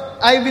 so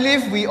I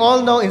believe we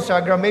all know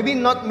Instagram. Maybe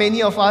not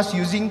many of us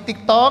using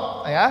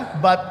TikTok,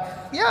 but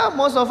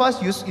most of us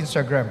use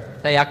Instagram.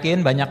 Saya yakin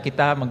banyak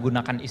kita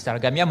menggunakan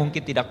Instagram. Ya mungkin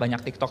tidak banyak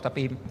TikTok,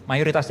 tapi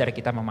mayoritas dari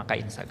kita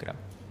memakai Instagram.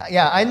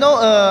 I know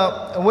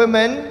a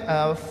woman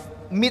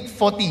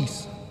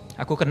mid-40s.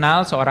 Aku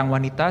kenal seorang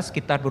wanita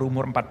sekitar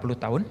berumur 40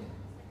 tahun.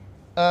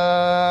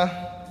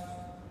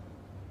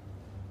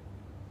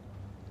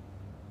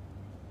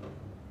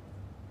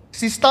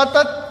 She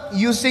started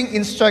using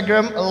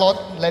Instagram a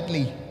lot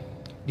lately.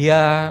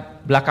 Dia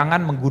belakangan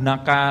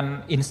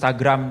menggunakan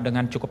Instagram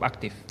dengan cukup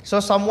aktif.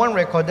 So someone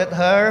recorded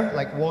her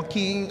like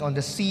walking on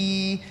the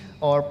sea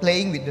or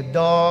playing with the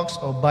dogs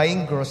or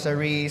buying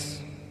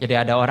groceries. Jadi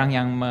ada orang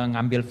yang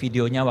mengambil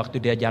videonya waktu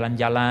dia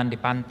jalan-jalan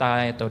di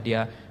pantai atau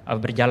dia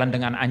berjalan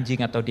dengan anjing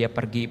atau dia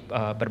pergi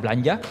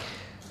berbelanja.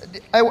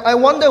 I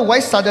wonder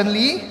why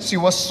suddenly she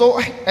was so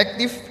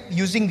active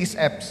using these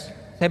apps.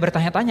 Saya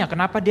bertanya-tanya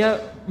kenapa dia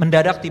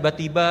mendadak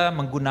tiba-tiba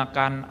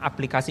menggunakan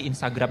aplikasi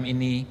Instagram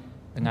ini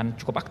dengan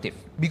cukup aktif.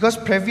 Because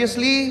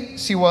previously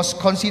she was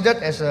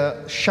considered as a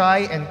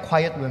shy and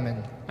quiet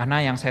woman. Karena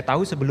yang saya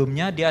tahu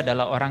sebelumnya dia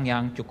adalah orang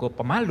yang cukup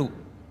pemalu.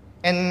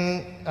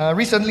 And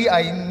recently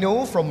I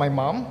know from my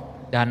mom.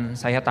 Dan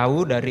saya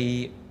tahu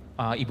dari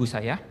ibu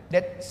saya.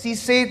 That she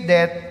said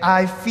that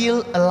I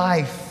feel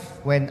alive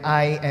when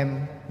I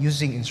am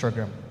using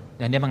Instagram.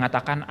 Dan dia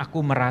mengatakan aku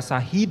merasa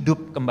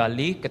hidup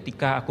kembali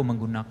ketika aku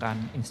menggunakan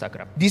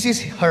Instagram. This is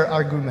her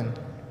argument.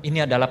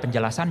 Ini adalah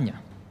penjelasannya.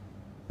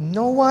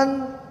 No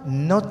one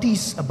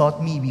noticed about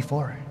me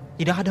before.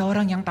 Tidak ada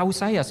orang yang tahu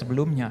saya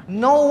sebelumnya.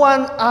 No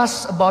one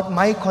asked about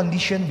my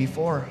condition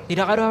before.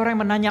 Tidak ada orang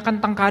yang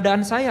menanyakan tentang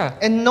keadaan saya.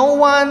 And no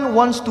one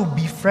wants to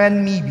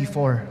befriend me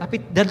before.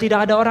 Dan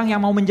tidak ada orang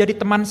yang mau menjadi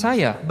teman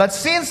saya. But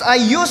since I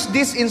use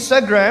this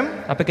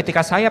Instagram, tapi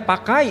ketika saya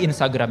pakai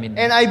Instagram ini,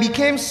 and I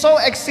became so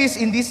active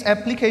in this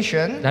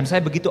application, dan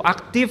saya begitu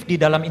aktif di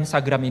dalam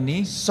Instagram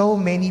ini, so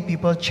many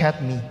people chat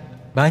me.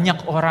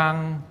 Banyak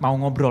orang mau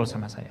ngobrol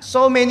sama saya.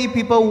 So many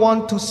people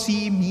want to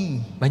see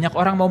me. Banyak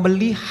orang mau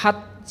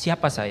melihat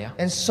siapa saya.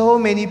 And so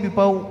many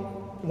people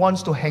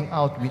wants to hang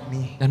out with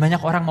me. Dan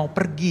banyak orang mau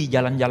pergi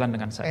jalan-jalan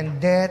dengan saya.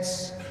 And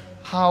that's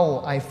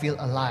how I feel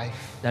alive.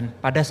 Dan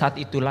pada saat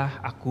itulah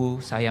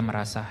saya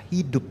merasa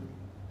hidup.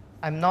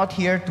 I'm not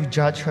here to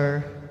judge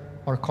her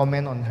or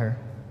comment on her.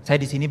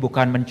 Saya di sini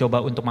bukan mencoba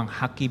untuk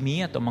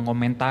menghakimi atau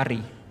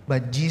mengomentari.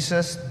 But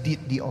Jesus did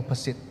the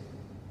opposite.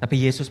 Tapi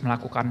Yesus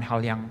melakukan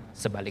hal yang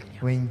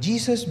sebaliknya. When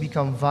Jesus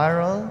became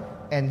viral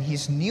and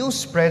his news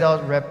spread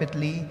out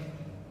rapidly,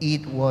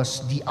 it was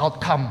the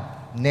outcome,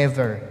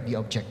 never the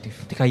objective.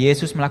 Ketika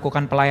Yesus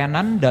melakukan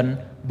pelayanan dan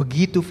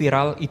begitu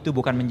viral, itu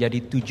bukan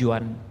menjadi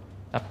tujuan.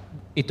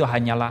 Itu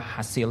hanyalah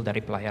hasil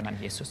dari pelayanan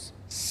Yesus.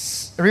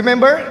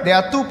 Remember, there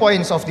are 2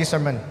 points of this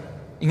sermon.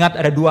 Ingat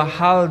ada 2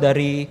 hal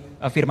dari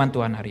firman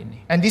Tuhan hari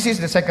ini. And this is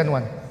the second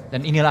one.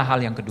 Dan inilah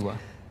hal yang kedua.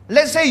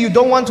 Let's say you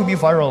don't want to be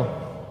viral.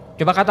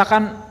 Coba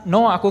katakan,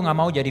 no, aku nggak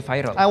mau jadi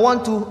viral. I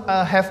want to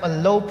have a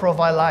low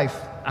profile life.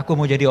 Aku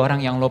mau jadi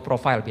orang yang low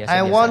profile biasa.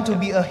 I want to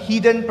be a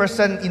hidden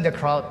person in the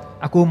crowd.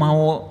 Aku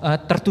mau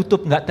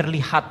tertutup, nggak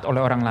terlihat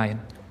oleh orang lain.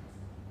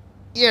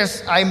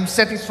 Yes, I'm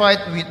satisfied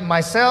with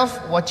myself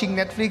watching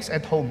Netflix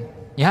at home.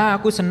 Ya,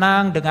 aku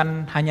senang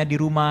dengan hanya di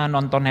rumah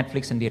nonton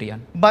Netflix sendirian.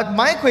 But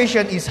my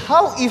question is,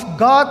 how if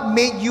God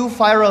made you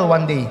viral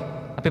one day?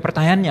 Tapi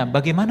pertanyaannya,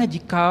 bagaimana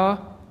jika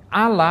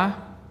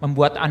Allah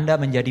membuat Anda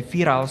menjadi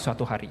viral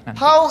suatu hari nanti?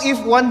 How if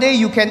one day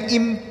you can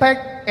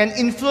impact and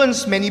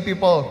influence many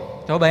people?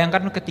 Coba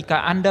bayangkan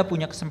ketika Anda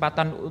punya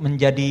kesempatan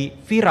menjadi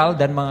viral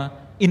dan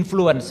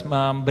influence,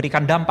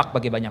 memberikan dampak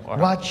bagi banyak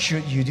orang. What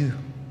should you do?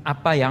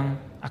 Apa yang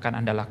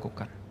akan Anda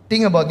lakukan?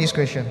 Think about this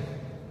question.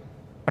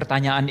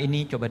 Pertanyaan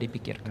ini coba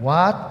dipikirkan.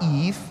 What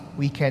if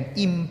we can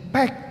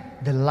impact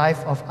the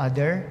life of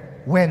other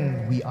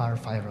when we are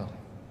viral?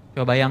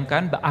 Coba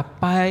bayangkan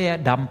apa ya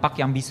dampak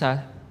yang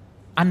bisa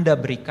Anda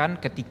berikan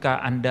ketika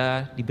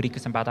Anda diberi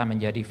kesempatan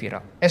menjadi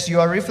viral. As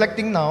you are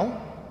reflecting now,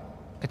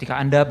 ketika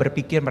Anda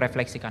berpikir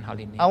merefleksikan hal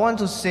ini, I want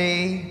to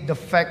say the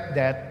fact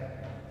that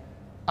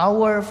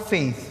our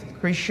faith,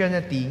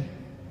 Christianity,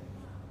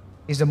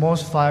 is the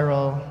most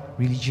viral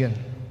religion.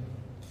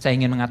 Saya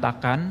ingin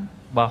mengatakan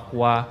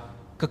bahwa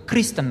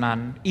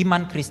kekristenan,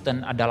 iman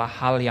Kristen adalah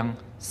hal yang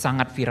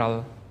sangat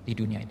viral di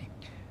dunia ini.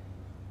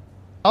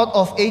 Out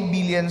of 8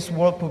 billion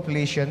world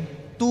population,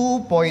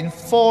 2.4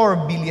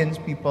 billion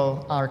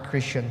people are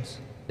Christians.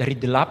 Dari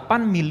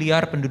 8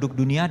 miliar penduduk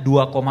dunia,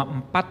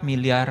 2,4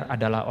 miliar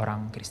adalah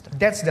orang Kristen.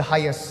 That's the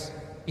highest.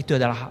 Itu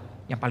adalah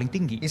yang paling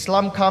tinggi.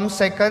 Islam comes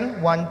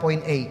second,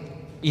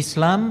 1.8.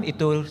 Islam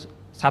itu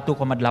 1,8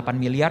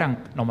 miliar yang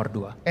nomor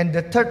 2. And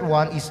the third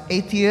one is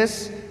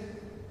atheist,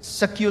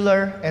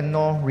 secular, and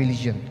no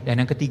religion.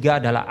 Dan yang ketiga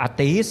adalah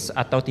ateis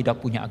atau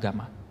tidak punya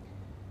agama.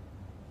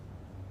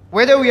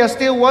 Whether we are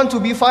still want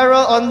to be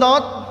viral or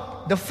not,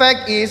 the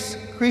fact is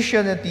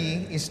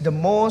Christianity is the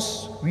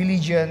most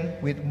religion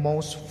with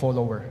most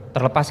follower.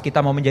 Terlepas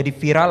kita mau menjadi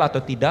viral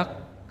atau tidak,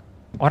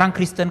 orang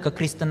Kristen,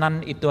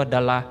 kekristenan itu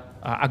adalah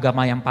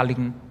agama yang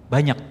paling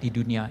banyak di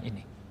dunia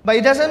ini. But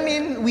it doesn't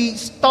mean we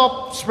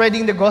stop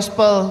spreading the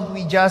gospel,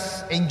 we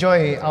just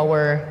enjoy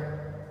our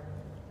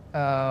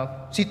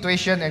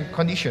situation and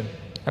condition.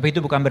 Tapi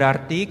itu bukan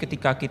berarti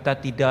ketika kita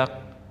tidak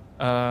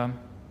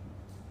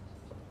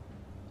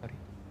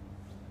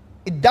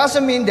It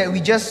doesn't mean that we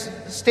just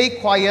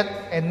stay quiet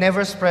and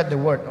never spread the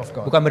word of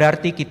God. bukan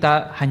berarti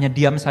kita hanya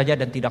diam saja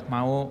dan tidak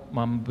mau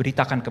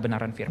memberitakan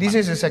kebenaran firman. This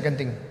is the second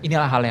thing.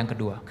 Inilah hal yang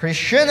kedua.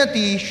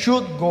 Christianity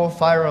should go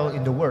viral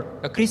in the world.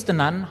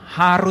 Kekristenan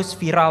harus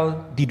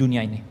viral di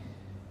dunia ini.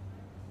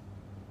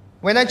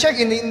 When I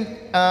check in the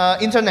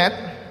internet,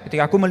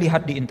 Ketika aku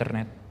melihat di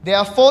internet, there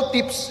are 4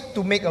 tips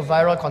to make a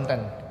viral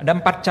content. ada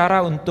 4 cara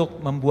untuk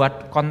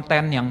membuat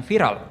konten yang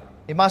viral.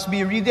 It must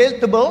be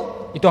relatable,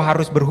 Itu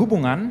harus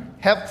berhubungan,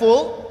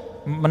 helpful,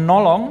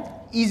 menolong,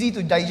 easy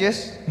to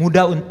digest,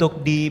 mudah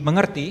untuk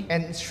dimengerti,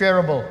 and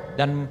shareable.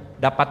 dan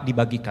dapat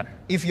dibagikan.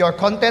 If your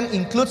content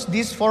includes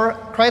these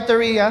 4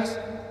 criteria,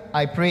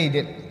 I pray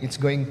that it's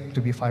going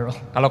to be viral.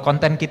 Kalau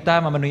konten kita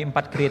memenuhi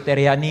 4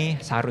 kriteria ini,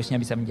 seharusnya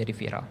bisa menjadi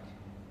viral.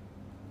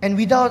 And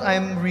without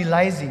I'm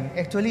realizing,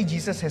 actually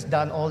Jesus has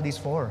done all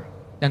these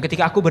 4. Dan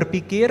ketika aku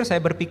berpikir,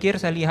 saya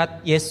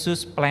lihat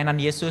Yesus,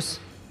 pelayanan Yesus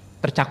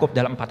tercakup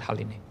dalam 4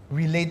 hal ini.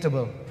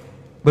 Relatable.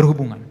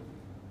 Berhubungan.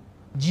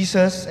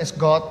 Jesus as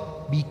God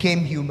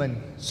became human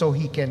so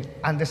he can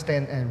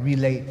understand and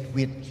relate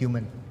with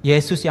human.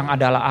 Yesus yang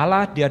adalah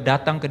Allah, dia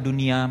datang ke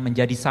dunia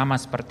menjadi sama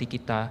seperti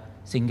kita,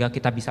 sehingga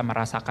kita bisa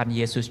merasakan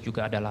Yesus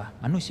juga adalah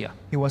manusia.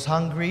 He was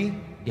hungry,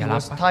 he Dia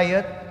was lapar.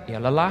 tired,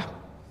 Dia lelah,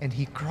 and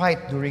he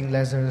cried during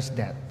Lazarus'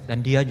 death.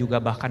 dan dia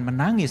juga bahkan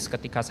menangis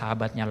ketika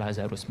sahabatnya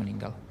Lazarus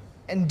meninggal.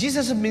 And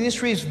Jesus'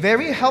 ministry is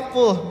very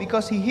helpful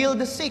because he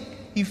healed the sick,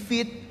 he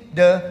fed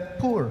the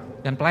poor.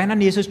 Dan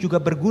pelayanan Yesus juga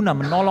berguna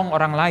menolong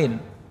orang lain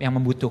yang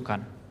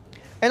membutuhkan.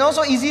 And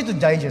also easy to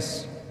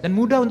digest. Dan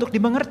mudah untuk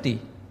dimengerti.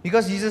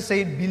 Because Jesus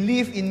said,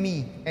 believe in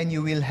me and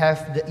you will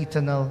have the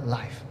eternal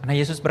life. Karena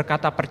Yesus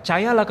berkata,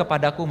 percayalah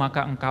kepadaku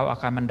maka engkau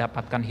akan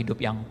mendapatkan hidup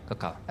yang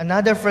kekal.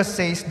 Another verse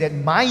says that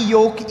my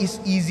yoke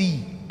is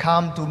easy,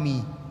 come to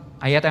me.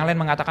 Ayat yang lain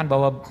mengatakan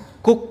bahwa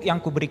kuk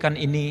yang kuberikan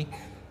ini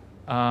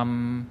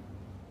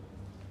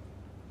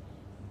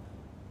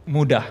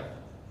mudah.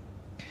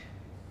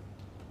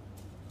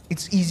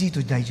 It's easy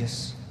to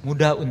digest.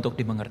 Mudah untuk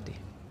dimengerti.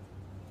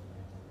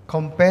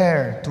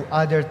 Compare to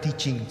other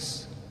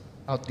teachings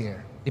out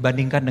there.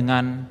 Dibandingkan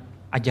dengan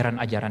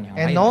ajaran-ajaran yang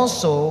And lain.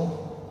 also,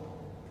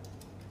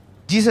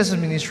 Jesus'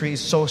 ministry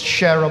is so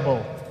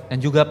shareable. Dan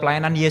juga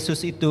pelayanan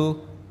Yesus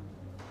itu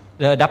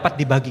dapat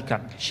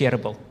dibagikan,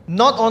 shareable.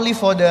 Not only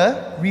for the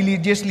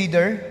religious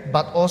leader,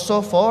 but also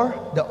for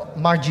the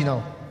marginal.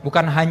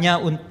 Bukan hanya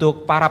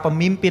untuk para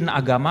pemimpin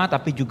agama,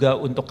 tapi juga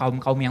untuk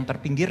kaum-kaum yang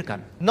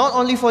terpinggirkan. Not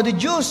only for the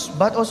Jews,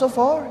 but also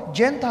for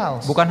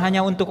Gentiles. Bukan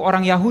hanya untuk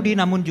orang Yahudi,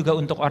 namun juga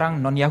untuk orang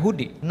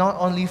non-Yahudi.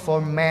 Not only for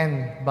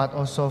men, but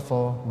also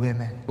for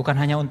women. Bukan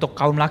hanya untuk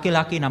kaum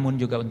laki-laki, namun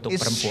juga untuk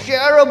It's perempuan.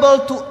 shareable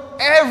to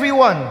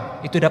everyone.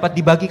 Itu dapat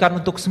dibagikan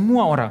untuk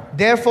semua orang.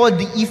 Therefore,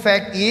 the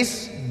effect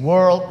is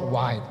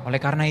worldwide. Oleh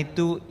karena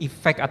itu,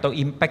 efek atau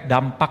impact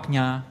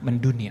dampaknya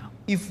mendunia.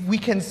 If we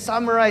can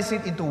summarize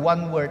it into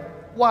one word,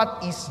 what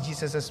is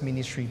Jesus'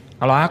 ministry?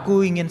 Kalau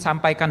aku ingin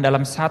sampaikan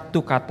dalam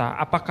satu kata,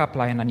 apakah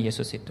pelayanan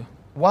Yesus itu?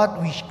 What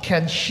we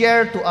can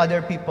share to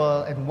other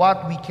people and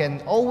what we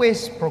can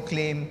always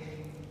proclaim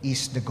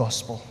is the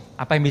gospel.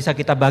 Apa yang bisa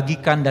kita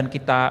bagikan dan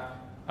kita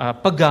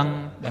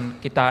pegang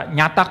dan kita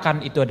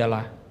nyatakan itu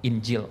adalah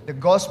Injil. The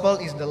gospel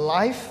is the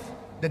life,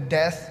 the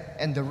death,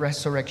 and the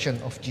resurrection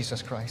of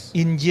Jesus Christ.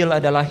 Injil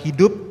adalah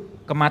hidup,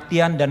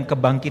 kematian, dan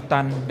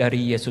kebangkitan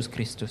dari Yesus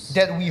Kristus.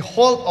 That we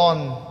hold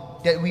on,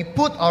 that we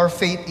put our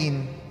faith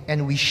in,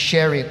 and we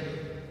share it.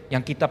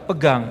 Yang kita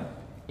pegang,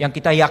 yang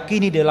kita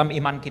yakini dalam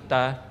iman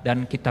kita,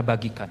 dan kita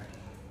bagikan.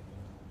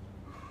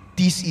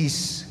 This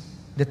is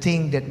the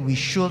thing that we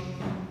should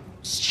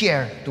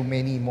share to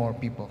many more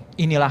people.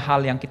 Inilah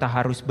hal yang kita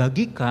harus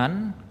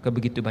bagikan ke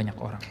begitu banyak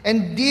orang.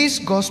 And this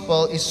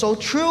gospel is so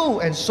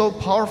true and so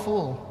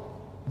powerful.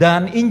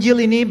 Dan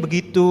Injil ini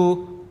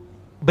begitu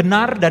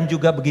benar dan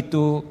juga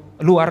begitu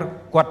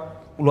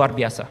luar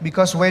biasa.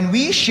 Because when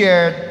we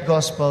share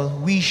gospel,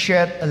 we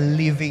share a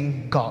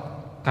living God.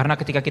 Karena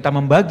ketika kita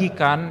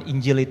membagikan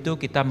Injil itu,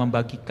 kita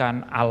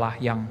membagikan Allah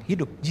yang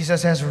hidup.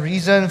 Jesus has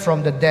risen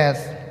from the dead,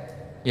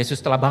 Yesus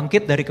telah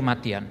bangkit dari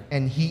kematian.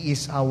 and He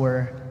is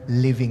our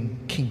living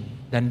King.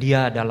 Dan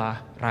dia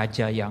adalah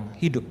Raja yang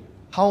hidup.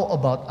 How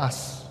about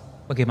us?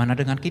 Bagaimana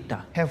dengan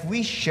kita? Have we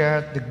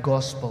shared the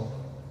gospel?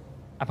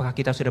 Apakah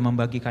kita sudah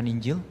membagikan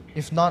Injil?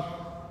 If not,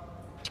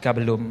 Jika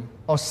belum,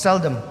 or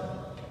seldom,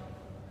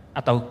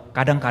 atau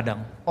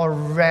kadang-kadang, or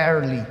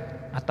rarely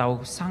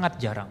atau sangat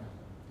jarang.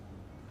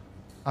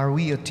 are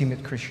we a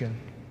timid Christian?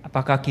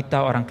 Apakah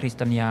kita orang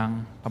Kristen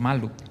yang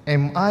pemalu?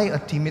 Am I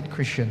a timid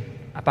Christian?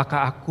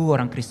 Apakah aku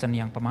orang Kristen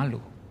yang pemalu?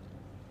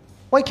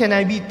 Why can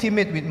I be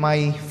timid with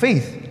my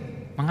faith?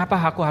 Mengapa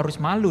aku harus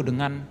malu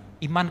dengan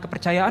iman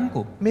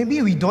kepercayaanku?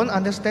 Maybe we don't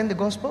understand the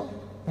gospel.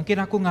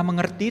 Mungkin aku nggak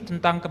mengerti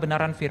tentang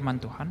kebenaran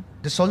firman Tuhan.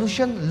 The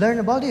solution, learn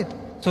about it.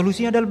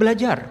 Solusinya adalah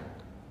belajar.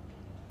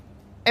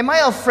 Am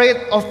I afraid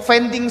of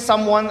offending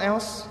someone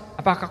else?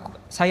 Apakah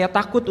saya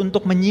takut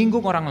untuk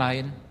menyinggung orang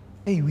lain?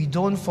 Hey, we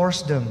don't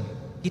force them.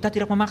 Kita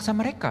tidak memaksa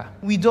mereka.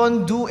 We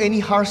don't do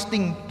any harsh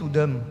thing to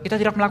them. Kita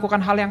tidak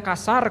melakukan hal yang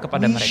kasar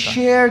kepada We mereka.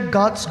 share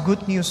God's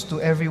good news to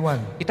everyone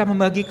Kita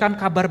membagikan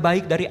kabar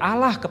baik dari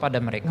Allah kepada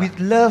mereka. with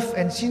love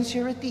and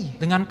sincerity.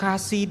 Dengan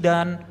kasih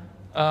dan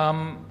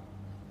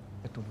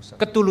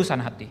ketulusan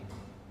hati.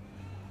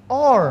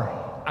 Or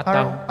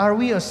Atau- are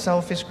we a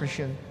selfish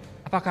Christian?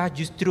 Apakah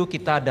justru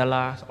kita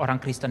adalah orang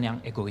Kristen yang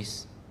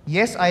egois?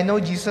 Yes, I know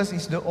Jesus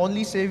is the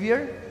only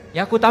Savior,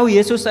 Ya, aku tahu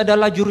Yesus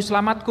adalah juru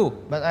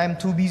selamatku, but I'm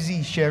too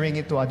busy sharing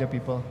it to other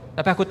people.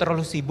 tapi aku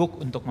terlalu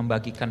sibuk untuk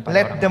membagikan pada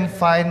Let orang them lain.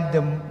 find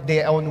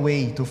their own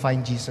way to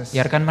find Jesus.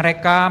 Biarkan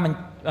mereka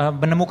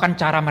menemukan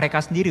cara mereka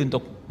sendiri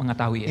untuk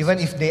mengetahui Yesus.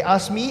 Even if they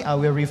ask me, I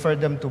will refer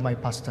them to my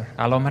pastor.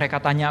 Kalau mereka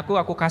tanya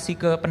aku kasih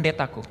ke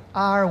pendetaku.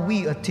 Are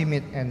we a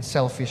timid and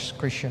selfish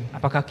Christian?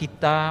 Apakah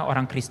kita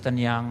orang Kristen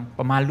yang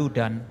pemalu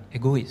dan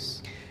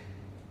egois?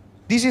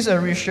 This is a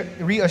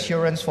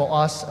reassurance for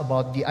us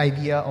about the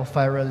idea of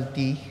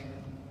virality.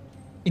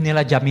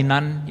 Inilah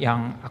jaminan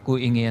yang aku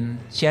ingin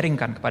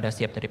sharingkan kepada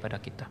setiap daripada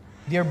kita.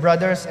 Dear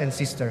brothers and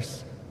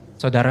sisters,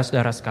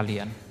 Saudara-saudara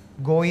sekalian,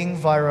 going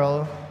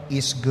viral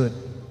is good.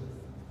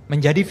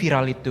 menjadi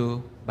viral itu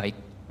baik.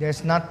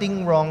 There's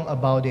nothing wrong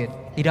about it.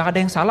 Tidak ada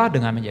yang salah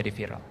dengan menjadi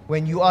viral.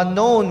 When you are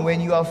known,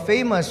 when you are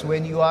famous,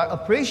 when you are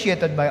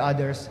appreciated by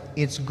others,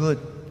 it's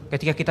good.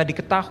 Ketika kita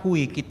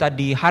diketahui, kita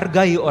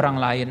dihargai orang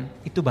lain,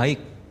 itu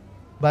baik.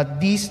 But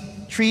these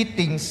three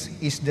things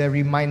is the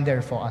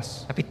reminder for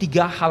us. Tapi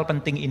 3 hal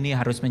penting ini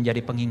harus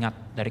menjadi pengingat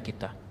dari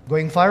kita.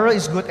 Going viral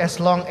is good as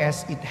long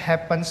as it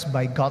happens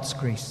by God's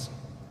grace.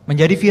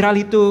 Menjadi viral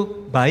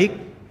itu baik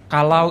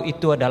kalau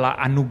itu adalah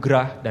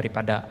anugerah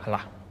daripada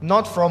Allah.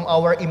 Not from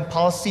our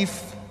impulsive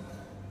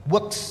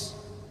works.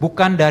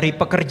 Bukan dari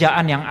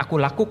pekerjaan yang aku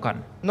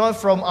lakukan. Not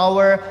from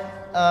our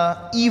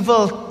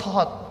evil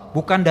thought.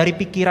 Bukan dari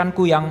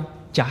pikiranku yang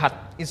jahat.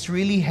 It's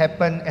really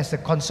happened as the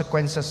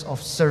consequences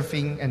of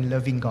serving and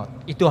loving God.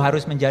 Itu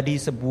harus menjadi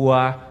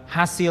sebuah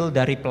hasil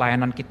dari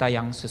pelayanan kita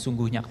yang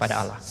sesungguhnya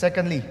kepada Allah.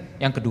 Secondly,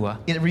 Yang kedua,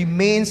 it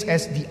remains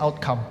as the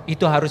outcome.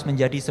 itu harus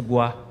menjadi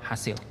sebuah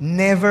hasil.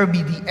 Never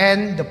be the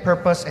end, the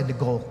purpose, and the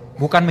goal.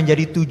 Bukan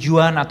menjadi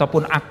tujuan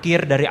ataupun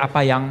akhir dari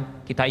apa yang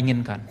kita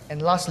inginkan.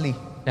 And lastly,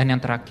 Dan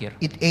yang terakhir,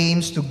 it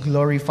aims to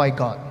glorify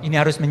God, ini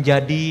harus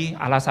menjadi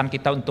alasan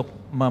kita untuk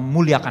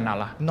memuliakan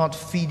Allah. not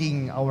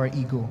feeding our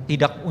ego.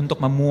 Tidak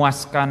untuk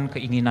memuaskan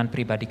keinginan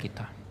pribadi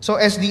kita. So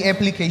as the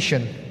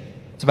application,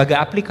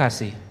 Sebagai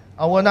aplikasi,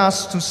 I want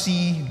us to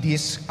see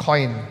this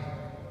coin.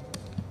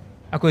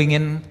 aku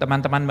ingin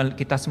teman-teman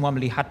kita semua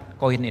melihat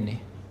koin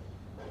ini.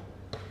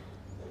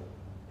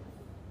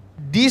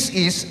 This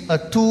is a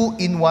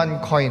 2-in-1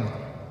 coin.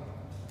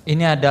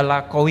 Ini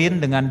adalah koin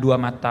dengan 2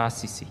 mata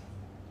sisi.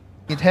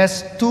 It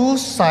has 2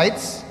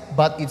 sides,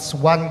 but it's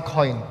 1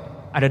 coin.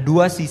 Ada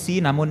 2 sisi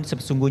namun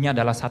sesungguhnya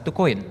adalah 1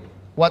 koin.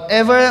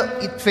 Whatever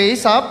it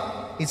face up,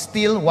 it's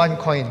still 1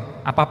 coin.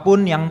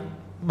 Apapun yang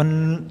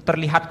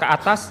terlihat ke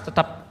atas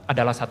tetap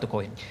adalah 1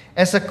 koin.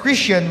 As a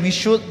Christian, we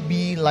should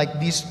be like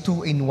this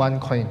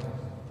 2-in-1 coin.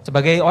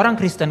 Sebagai orang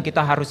Kristen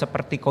kita harus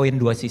seperti koin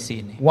 2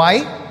 sisi ini.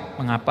 Why?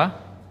 Mengapa?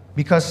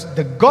 Because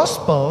the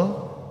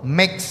gospel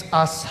makes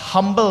us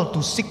humble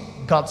to seek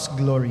God's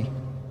glory.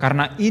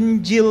 Karena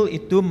Injil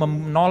itu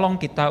menolong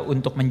kita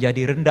untuk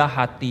menjadi rendah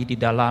hati di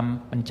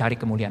dalam mencari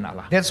kemuliaan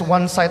Allah. That's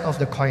one side of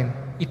the coin.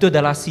 Itu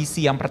adalah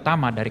sisi yang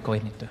pertama dari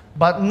koin itu.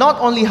 But not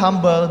only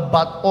humble,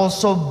 but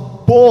also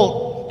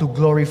bold to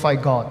glorify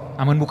God.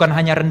 Namun bukan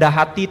hanya rendah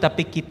hati,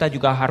 tapi kita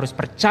juga harus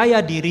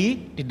percaya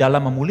diri di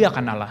dalam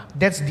memuliakan Allah.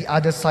 That's the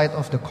other side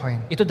of the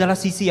coin. Itu adalah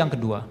sisi yang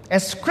kedua.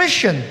 As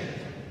Christian,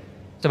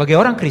 Sebagai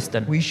orang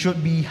Kristen, we should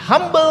be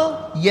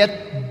humble yet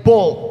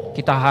bold.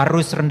 kita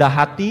harus rendah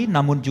hati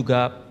namun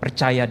juga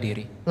percaya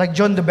diri. Like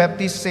John the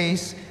Baptist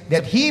says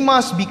that he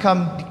must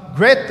become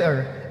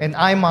greater and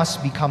I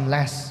must become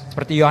less.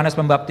 Seperti Yohanes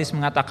Pembaptis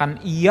mengatakan,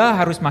 ia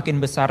harus makin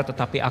besar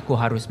tetapi aku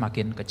harus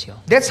makin kecil.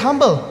 That's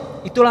humble.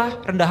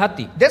 Itulah rendah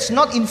hati. That's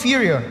not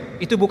inferior.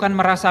 Itu bukan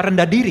merasa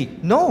rendah diri.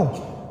 No.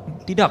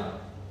 Tidak.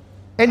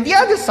 And the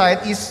other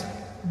side is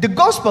the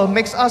gospel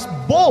makes us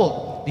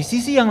bold. Di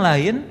sisi yang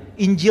lain,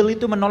 Injil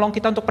itu menolong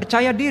kita untuk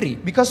percaya diri.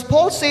 Because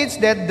Paul says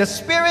that the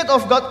Spirit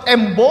of God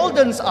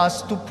emboldens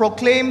us to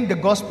proclaim the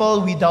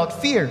gospel without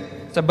fear.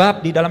 Sebab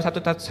di dalam 1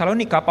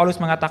 Tesalonika,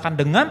 Paulus mengatakan,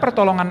 dengan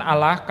pertolongan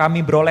Allah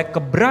kami beroleh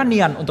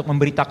keberanian untuk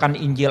memberitakan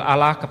Injil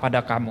Allah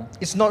kepada kamu.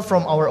 It's not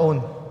from our own.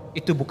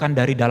 Itu bukan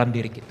dari dalam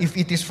diri kita. If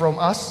it is from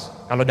us,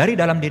 Kalau dari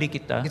dalam diri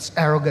kita, it's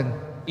arrogant.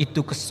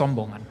 itu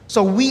kesombongan.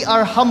 So we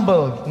are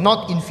humble,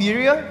 not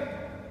inferior.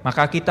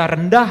 Maka kita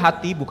rendah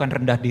hati, bukan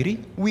rendah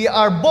diri. We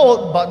are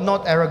bold, but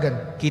not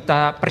arrogant.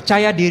 Kita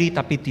percaya diri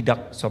tapi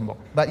tidak sombong.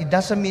 But it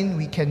doesn't mean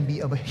we can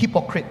be a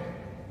hypocrite.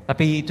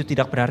 Tapi itu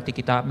tidak berarti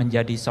kita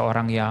menjadi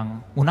seorang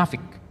yang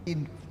munafik.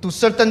 To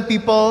certain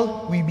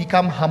people, we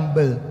become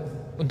humble.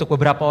 Untuk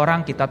beberapa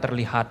orang kita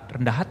terlihat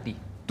rendah hati.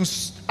 To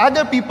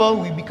other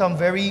people, we become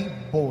very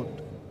bold.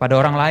 Pada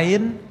orang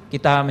lain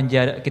kita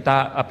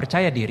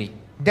percaya diri.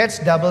 That's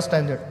double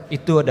standard.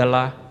 Itu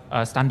adalah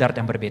standar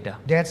yang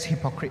berbeda. That's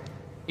hypocrite.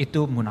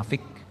 Itu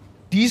munafik.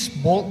 This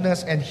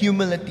boldness and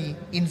humility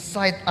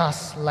inside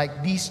us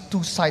like these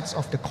two sides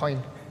of the coin.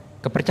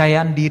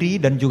 Kepercayaan diri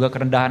dan juga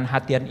kerendahan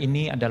hatian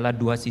ini adalah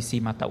dua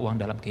sisi mata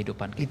uang dalam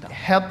kehidupan It kita.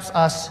 helps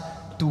us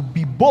to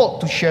be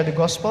bold to share the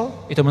gospel,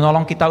 Itu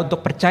menolong kita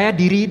untuk percaya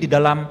diri di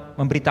dalam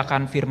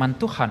memberitakan firman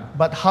Tuhan.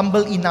 but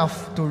humble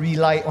enough to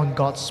rely on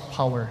God's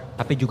power.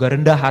 Tapi juga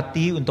rendah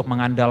hati untuk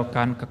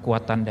mengandalkan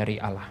kekuatan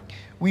dari Allah.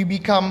 We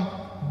become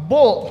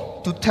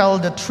bold to tell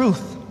the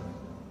truth,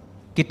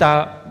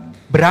 Kita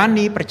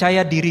berani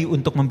percaya diri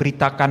untuk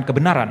memberitakan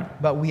kebenaran.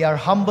 but we are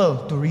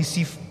humble to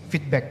receive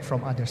feedback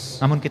from others.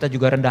 Namun kita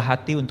juga rendah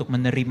hati untuk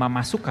menerima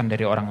masukan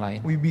dari orang lain.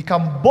 We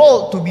become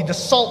bold to be the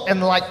salt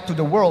and light to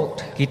the world,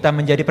 Kita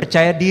menjadi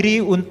percaya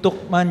diri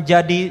untuk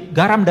menjadi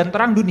garam dan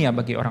terang dunia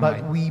bagi orang but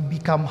lain. we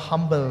become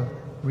humble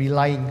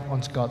relying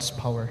on God's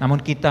power. Namun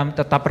kita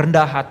tetap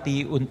rendah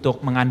hati untuk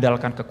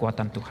mengandalkan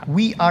kekuatan Tuhan.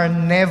 We are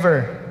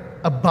never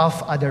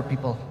above other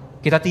people.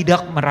 Kita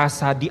tidak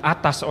merasa di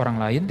atas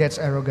orang lain. That's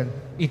arrogant.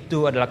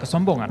 Itu adalah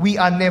kesombongan. We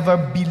are never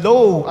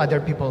below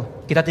other people.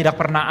 Kita tidak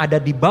pernah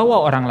ada di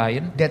bawah orang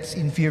lain. That's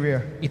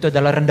inferior. Itu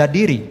adalah rendah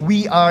diri.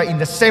 We are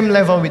in the same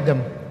level with them,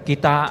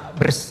 Kita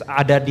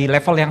ada di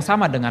level yang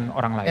sama dengan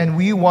orang lain. and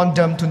we want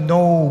them to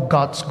know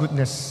God's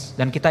goodness.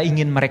 Dan kita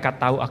ingin mereka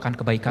tahu akan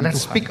kebaikan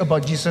Let's Tuhan. speak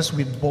about Jesus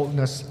with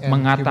boldness and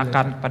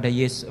humility.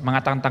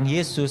 Mengatakan tentang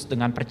Yesus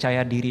dengan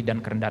percaya diri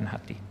dan kerendahan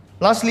hati.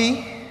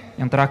 Lastly,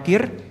 Yang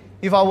terakhir,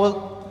 if I will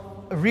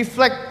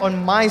reflect on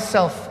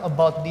myself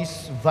about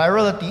this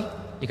virality,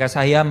 jika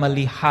saya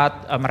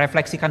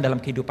merefleksikan dalam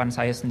kehidupan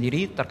saya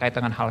sendiri terkait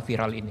dengan hal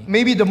viral ini.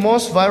 maybe the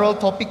most viral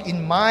topic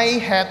in my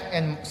head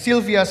and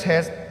Sylvia's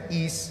head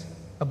is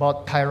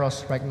about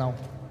Kairos right now.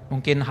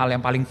 Mungkin hal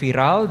yang paling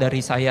viral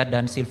dari saya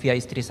dan Sylvia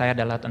istri saya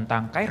adalah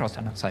tentang Kairos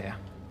anak saya.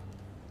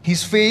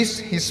 His face,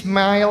 his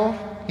smile,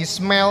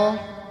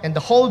 and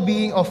the whole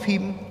being of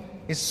him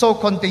is so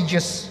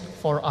contagious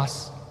for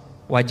us.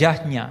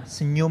 Wajahnya,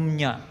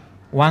 senyumnya,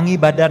 wangi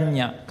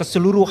badannya,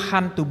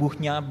 keseluruhan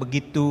tubuhnya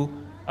begitu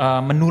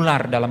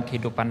menular dalam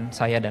kehidupan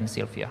saya dan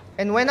Sylvia.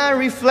 And when I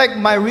reflect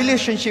my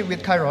relationship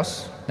with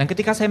Kairos, Dan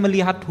ketika saya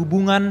melihat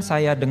hubungan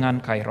saya dengan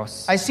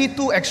Kairos, I see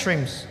two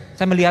extremes.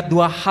 saya melihat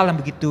dua hal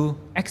yang begitu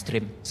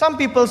ekstrim. Some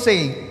people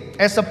say,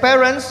 as a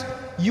parents,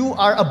 you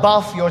are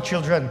above your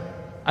children.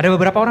 Ada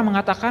beberapa orang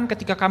mengatakan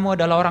ketika kamu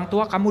adalah orang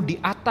tua, kamu di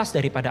atas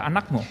daripada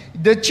anakmu.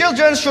 The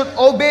children should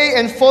obey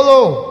and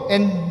follow,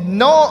 and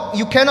no,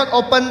 you cannot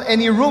open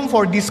any room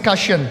for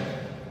discussion.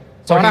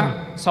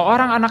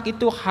 Seorang anak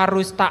itu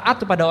harus taat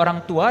kepada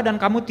orang tua dan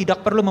kamu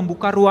tidak perlu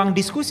membuka ruang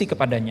diskusi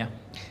kepadanya.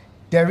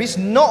 There is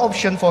no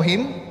option for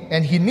him,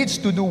 and he needs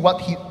to do what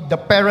the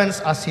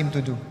parents ask him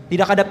to do.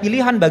 Tidak ada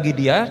pilihan bagi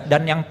dia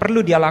dan yang perlu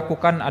dia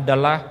lakukan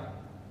adalah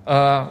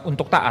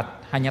untuk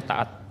taat, hanya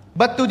taat.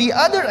 But to the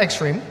other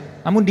extreme,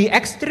 Namun di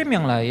ekstrim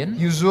yang lain,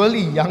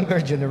 usually younger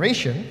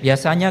generation,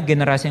 biasanya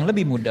generasi yang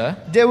lebih muda,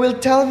 they will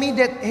tell me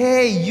that,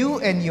 hey, you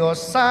and your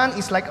son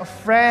is like a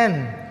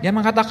friend. dia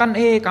mengatakan,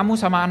 kamu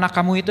sama anak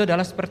kamu itu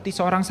adalah seperti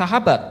seorang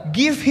sahabat.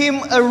 Give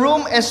him a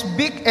room as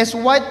big as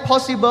wide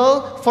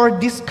possible for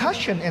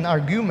discussion and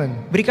argument.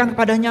 Berikan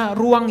kepadanya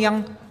ruang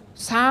yang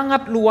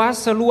sangat luas,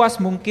 seluas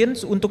mungkin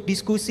untuk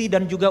diskusi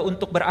dan juga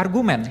untuk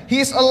berargumen. He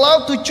is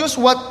allowed to choose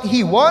what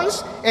he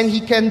wants, and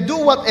he can do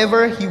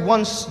whatever he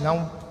wants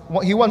now,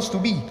 what he wants to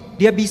be.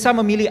 Dia bisa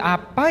memilih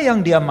apa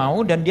yang dia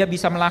mau dan dia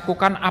bisa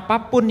melakukan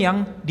apapun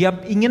yang dia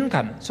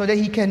inginkan. So that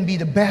he can be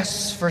the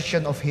best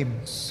version of him.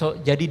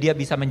 Jadi dia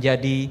bisa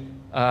menjadi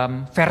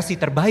versi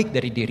terbaik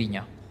dari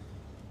dirinya.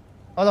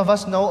 All of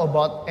us know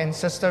about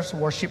ancestors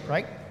worship,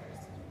 right?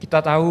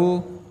 Kita tahu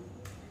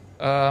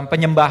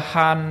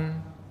penyembahan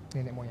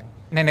Nenek moyang.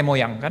 nenek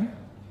moyang kan?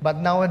 But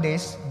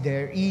nowadays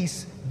there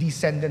is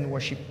descendant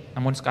worship,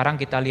 Namun sekarang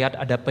kita lihat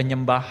ada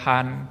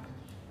penyembahan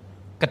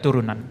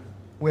keturunan.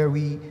 where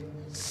we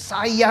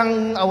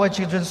sayang our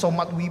children so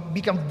much, we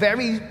become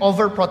very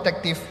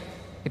overprotective.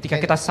 Ketika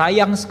kita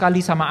sayang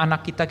sekali sama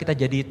anak kita, kita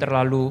jadi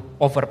terlalu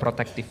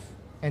overprotective.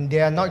 And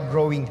they are not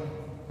growing.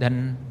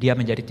 Dan dia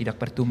menjadi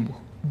tidak bertumbuh.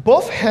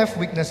 Both have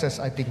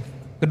weaknesses, I think.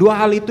 Kedua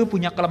hal itu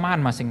punya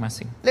kelemahan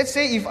masing-masing. Let's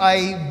say if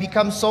I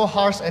become so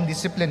harsh and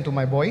disciplined to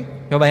my boy,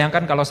 Coba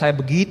bayangkan kalau saya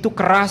begitu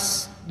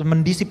keras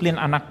mendisiplin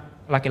anak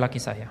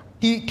laki-laki saya.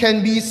 he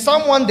can be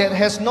someone that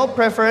has no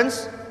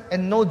preference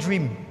and no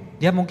dream.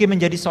 Dia mungkin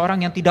menjadi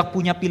seorang yang tidak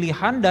punya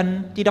pilihan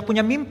dan tidak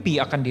punya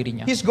mimpi akan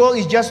dirinya. His goal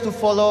is just to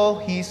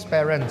follow his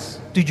parents.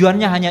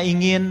 Tujuannya hanya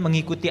ingin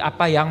mengikuti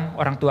apa yang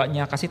orang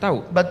tuanya kasih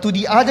tahu. But to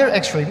the other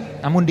extreme,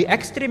 Namun di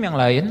ekstrim yang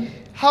lain,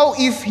 how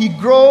if he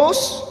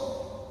grows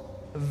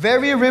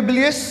very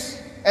rebellious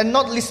and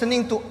not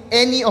listening to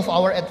any of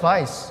our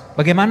advice?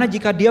 bagaimana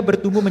jika dia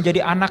bertumbuh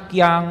menjadi anak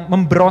yang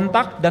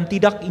memberontak dan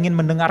tidak ingin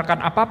mendengarkan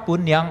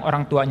apapun yang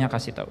orang tuanya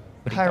kasih tahu?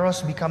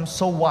 Kairos becomes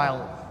so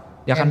wild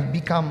Dia akan- and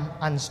become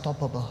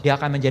unstoppable. Dia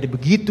akan menjadi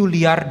begitu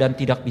liar dan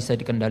tidak bisa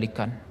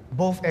dikendalikan.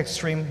 Both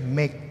extreme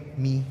make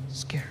me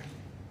scared.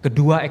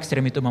 Kedua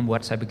ekstrim itu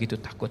membuat saya begitu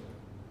takut.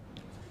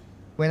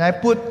 When I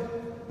put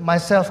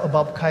myself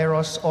above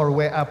Kairos or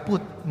where I put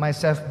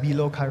myself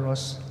below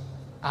Kairos,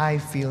 I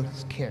feel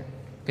scared.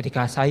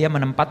 Ketika saya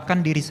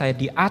menempatkan diri saya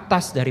di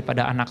atas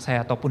daripada anak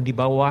saya ataupun di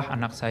bawah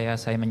anak saya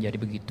menjadi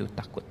begitu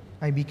takut.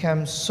 I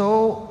become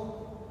so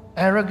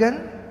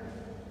arrogant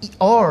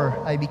or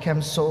I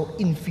become so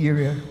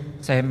inferior.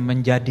 Saya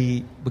menjadi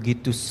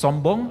begitu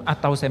sombong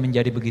atau saya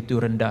menjadi begitu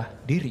rendah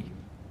diri.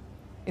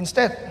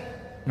 Instead,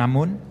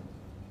 Namun,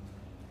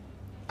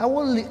 I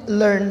will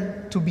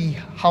learn to be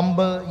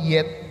humble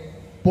yet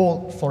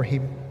bold for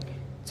Him.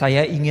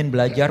 saya ingin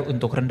belajar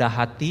untuk rendah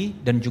hati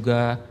dan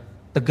juga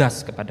tegas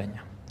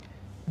kepadanya.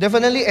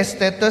 Definitely as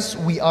status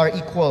we are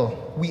equal.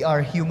 We are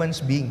humans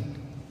being.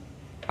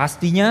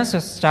 Pastinya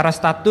secara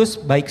status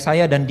baik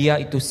saya dan dia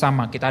itu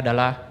sama. Kita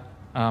adalah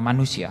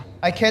manusia.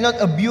 I cannot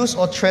abuse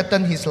or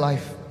threaten His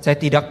life. Saya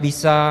tidak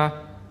bisa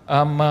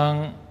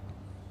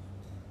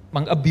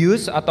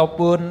mengabuse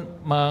ataupun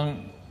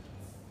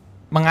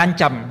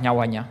mengancam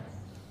nyawanya.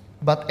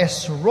 But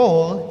as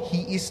role,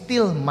 He is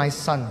still my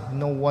son.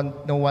 No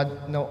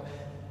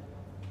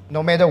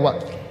matter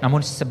what.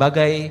 Namun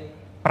sebagai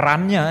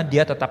perannya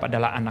dia tetap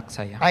adalah anak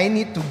saya. I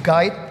need to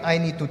guide, I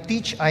need to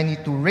teach, I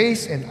need to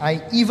raise, and I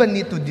even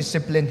need to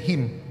discipline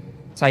him.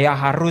 Saya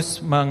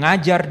harus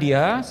mengajar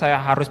dia, saya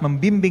harus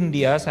membimbing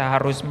dia, saya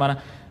harus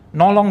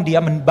menolong dia,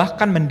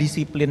 bahkan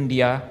mendisiplin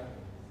dia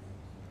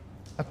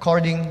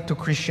According to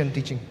Christian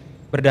teaching.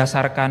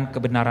 berdasarkan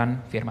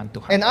kebenaran firman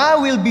Tuhan. And I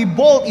will be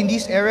bold in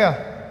this area.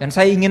 Dan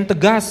saya ingin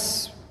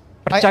tegas,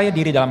 percaya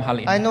diri dalam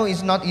hal I ini. know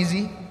it's not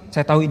easy,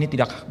 Saya tahu ini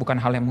bukan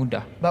hal yang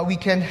mudah, but we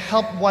can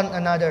help one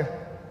another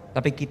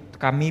tapi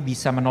kami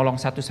bisa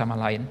menolong satu sama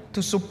lain to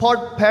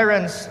support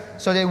parents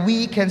so that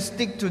we can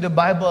stick to the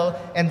Bible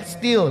and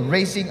still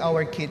raising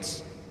our kids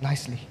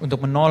nicely.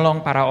 untuk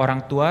menolong para orang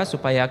tua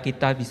supaya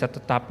kita bisa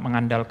tetap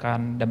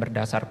mengandalkan dan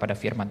berdasar pada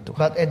firman Tuhan.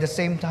 But at the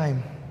same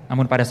time,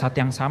 Namun pada saat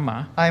yang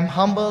sama, I'm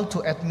humble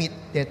to admit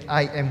that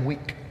I am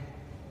weak.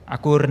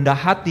 aku rendah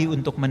hati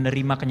untuk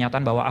menerima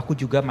kenyataan bahwa aku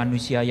juga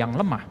manusia yang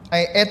lemah.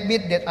 I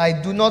admit that I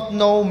do not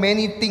know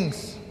many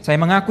things. Saya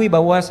mengakui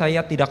bahwa saya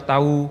tidak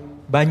tahu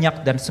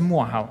banyak dan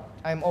semua hal.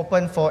 I'm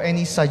open for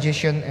any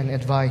suggestion and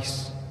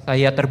advice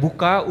Saya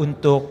terbuka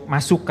untuk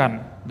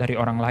masukan dari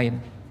orang lain,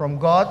 from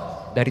God,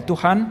 dari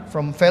Tuhan,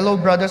 from fellow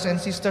brothers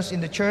and sisters in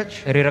the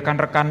church, dari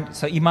rekan-rekan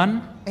seiman,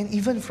 and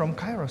even from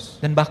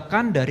Kairos. dan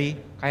bahkan dari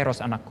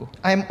Kairos anakku.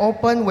 I'm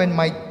open when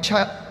my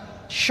child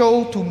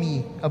show to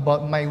me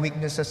about my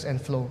weaknesses and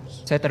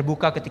flaws, Saya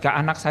terbuka ketika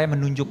anak saya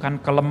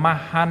menunjukkan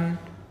kelemahan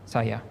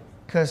saya,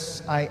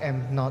 because I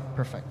am not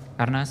perfect.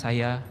 karena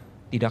saya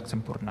tidak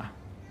sempurna.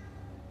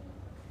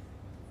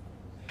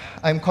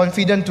 I'm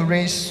confident to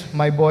raise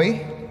my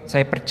boy,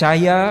 Saya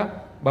percaya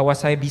bahwa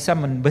saya bisa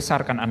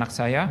membesarkan anak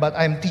saya, but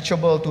I'm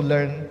teachable to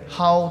learn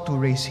how to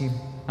raise him.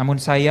 namun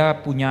saya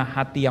punya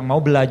hati yang mau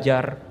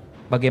belajar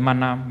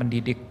bagaimana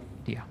mendidik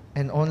dia.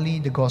 And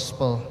only the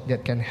gospel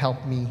that can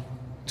help me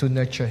to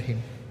nurture him.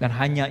 Dan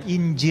hanya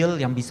Injil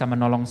yang bisa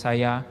menolong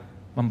saya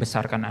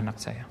membesarkan anak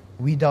saya.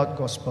 Without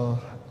gospel,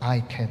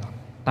 I cannot.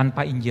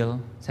 Tanpa Injil,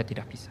 saya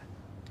tidak bisa.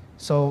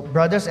 So,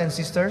 brothers and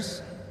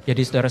sisters,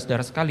 Jadi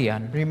saudara-saudara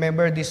sekalian,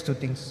 remember these two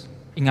things.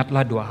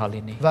 ingatlah dua hal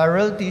ini.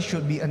 Virality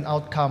should be an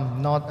outcome,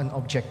 not an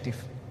objective.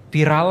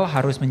 Viral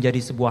harus menjadi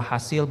sebuah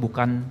hasil,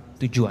 bukan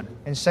tujuan.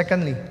 And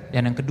secondly,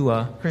 Dan yang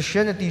kedua,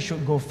 Christianity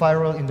should go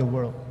viral in the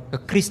world.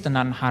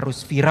 kekristenan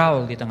harus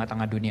viral di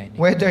tengah-tengah dunia ini.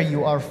 Whether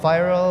you are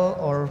viral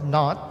or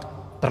not,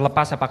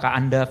 Terlepas apakah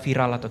Anda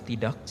viral atau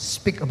tidak,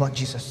 speak about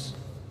Jesus.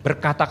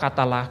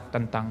 berkata-katalah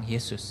tentang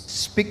Yesus.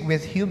 Speak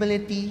with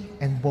humility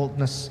and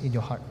boldness in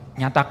your heart.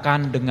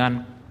 Nyatakan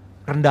dengan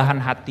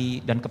rendahan hati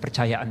dan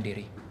kepercayaan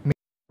diri.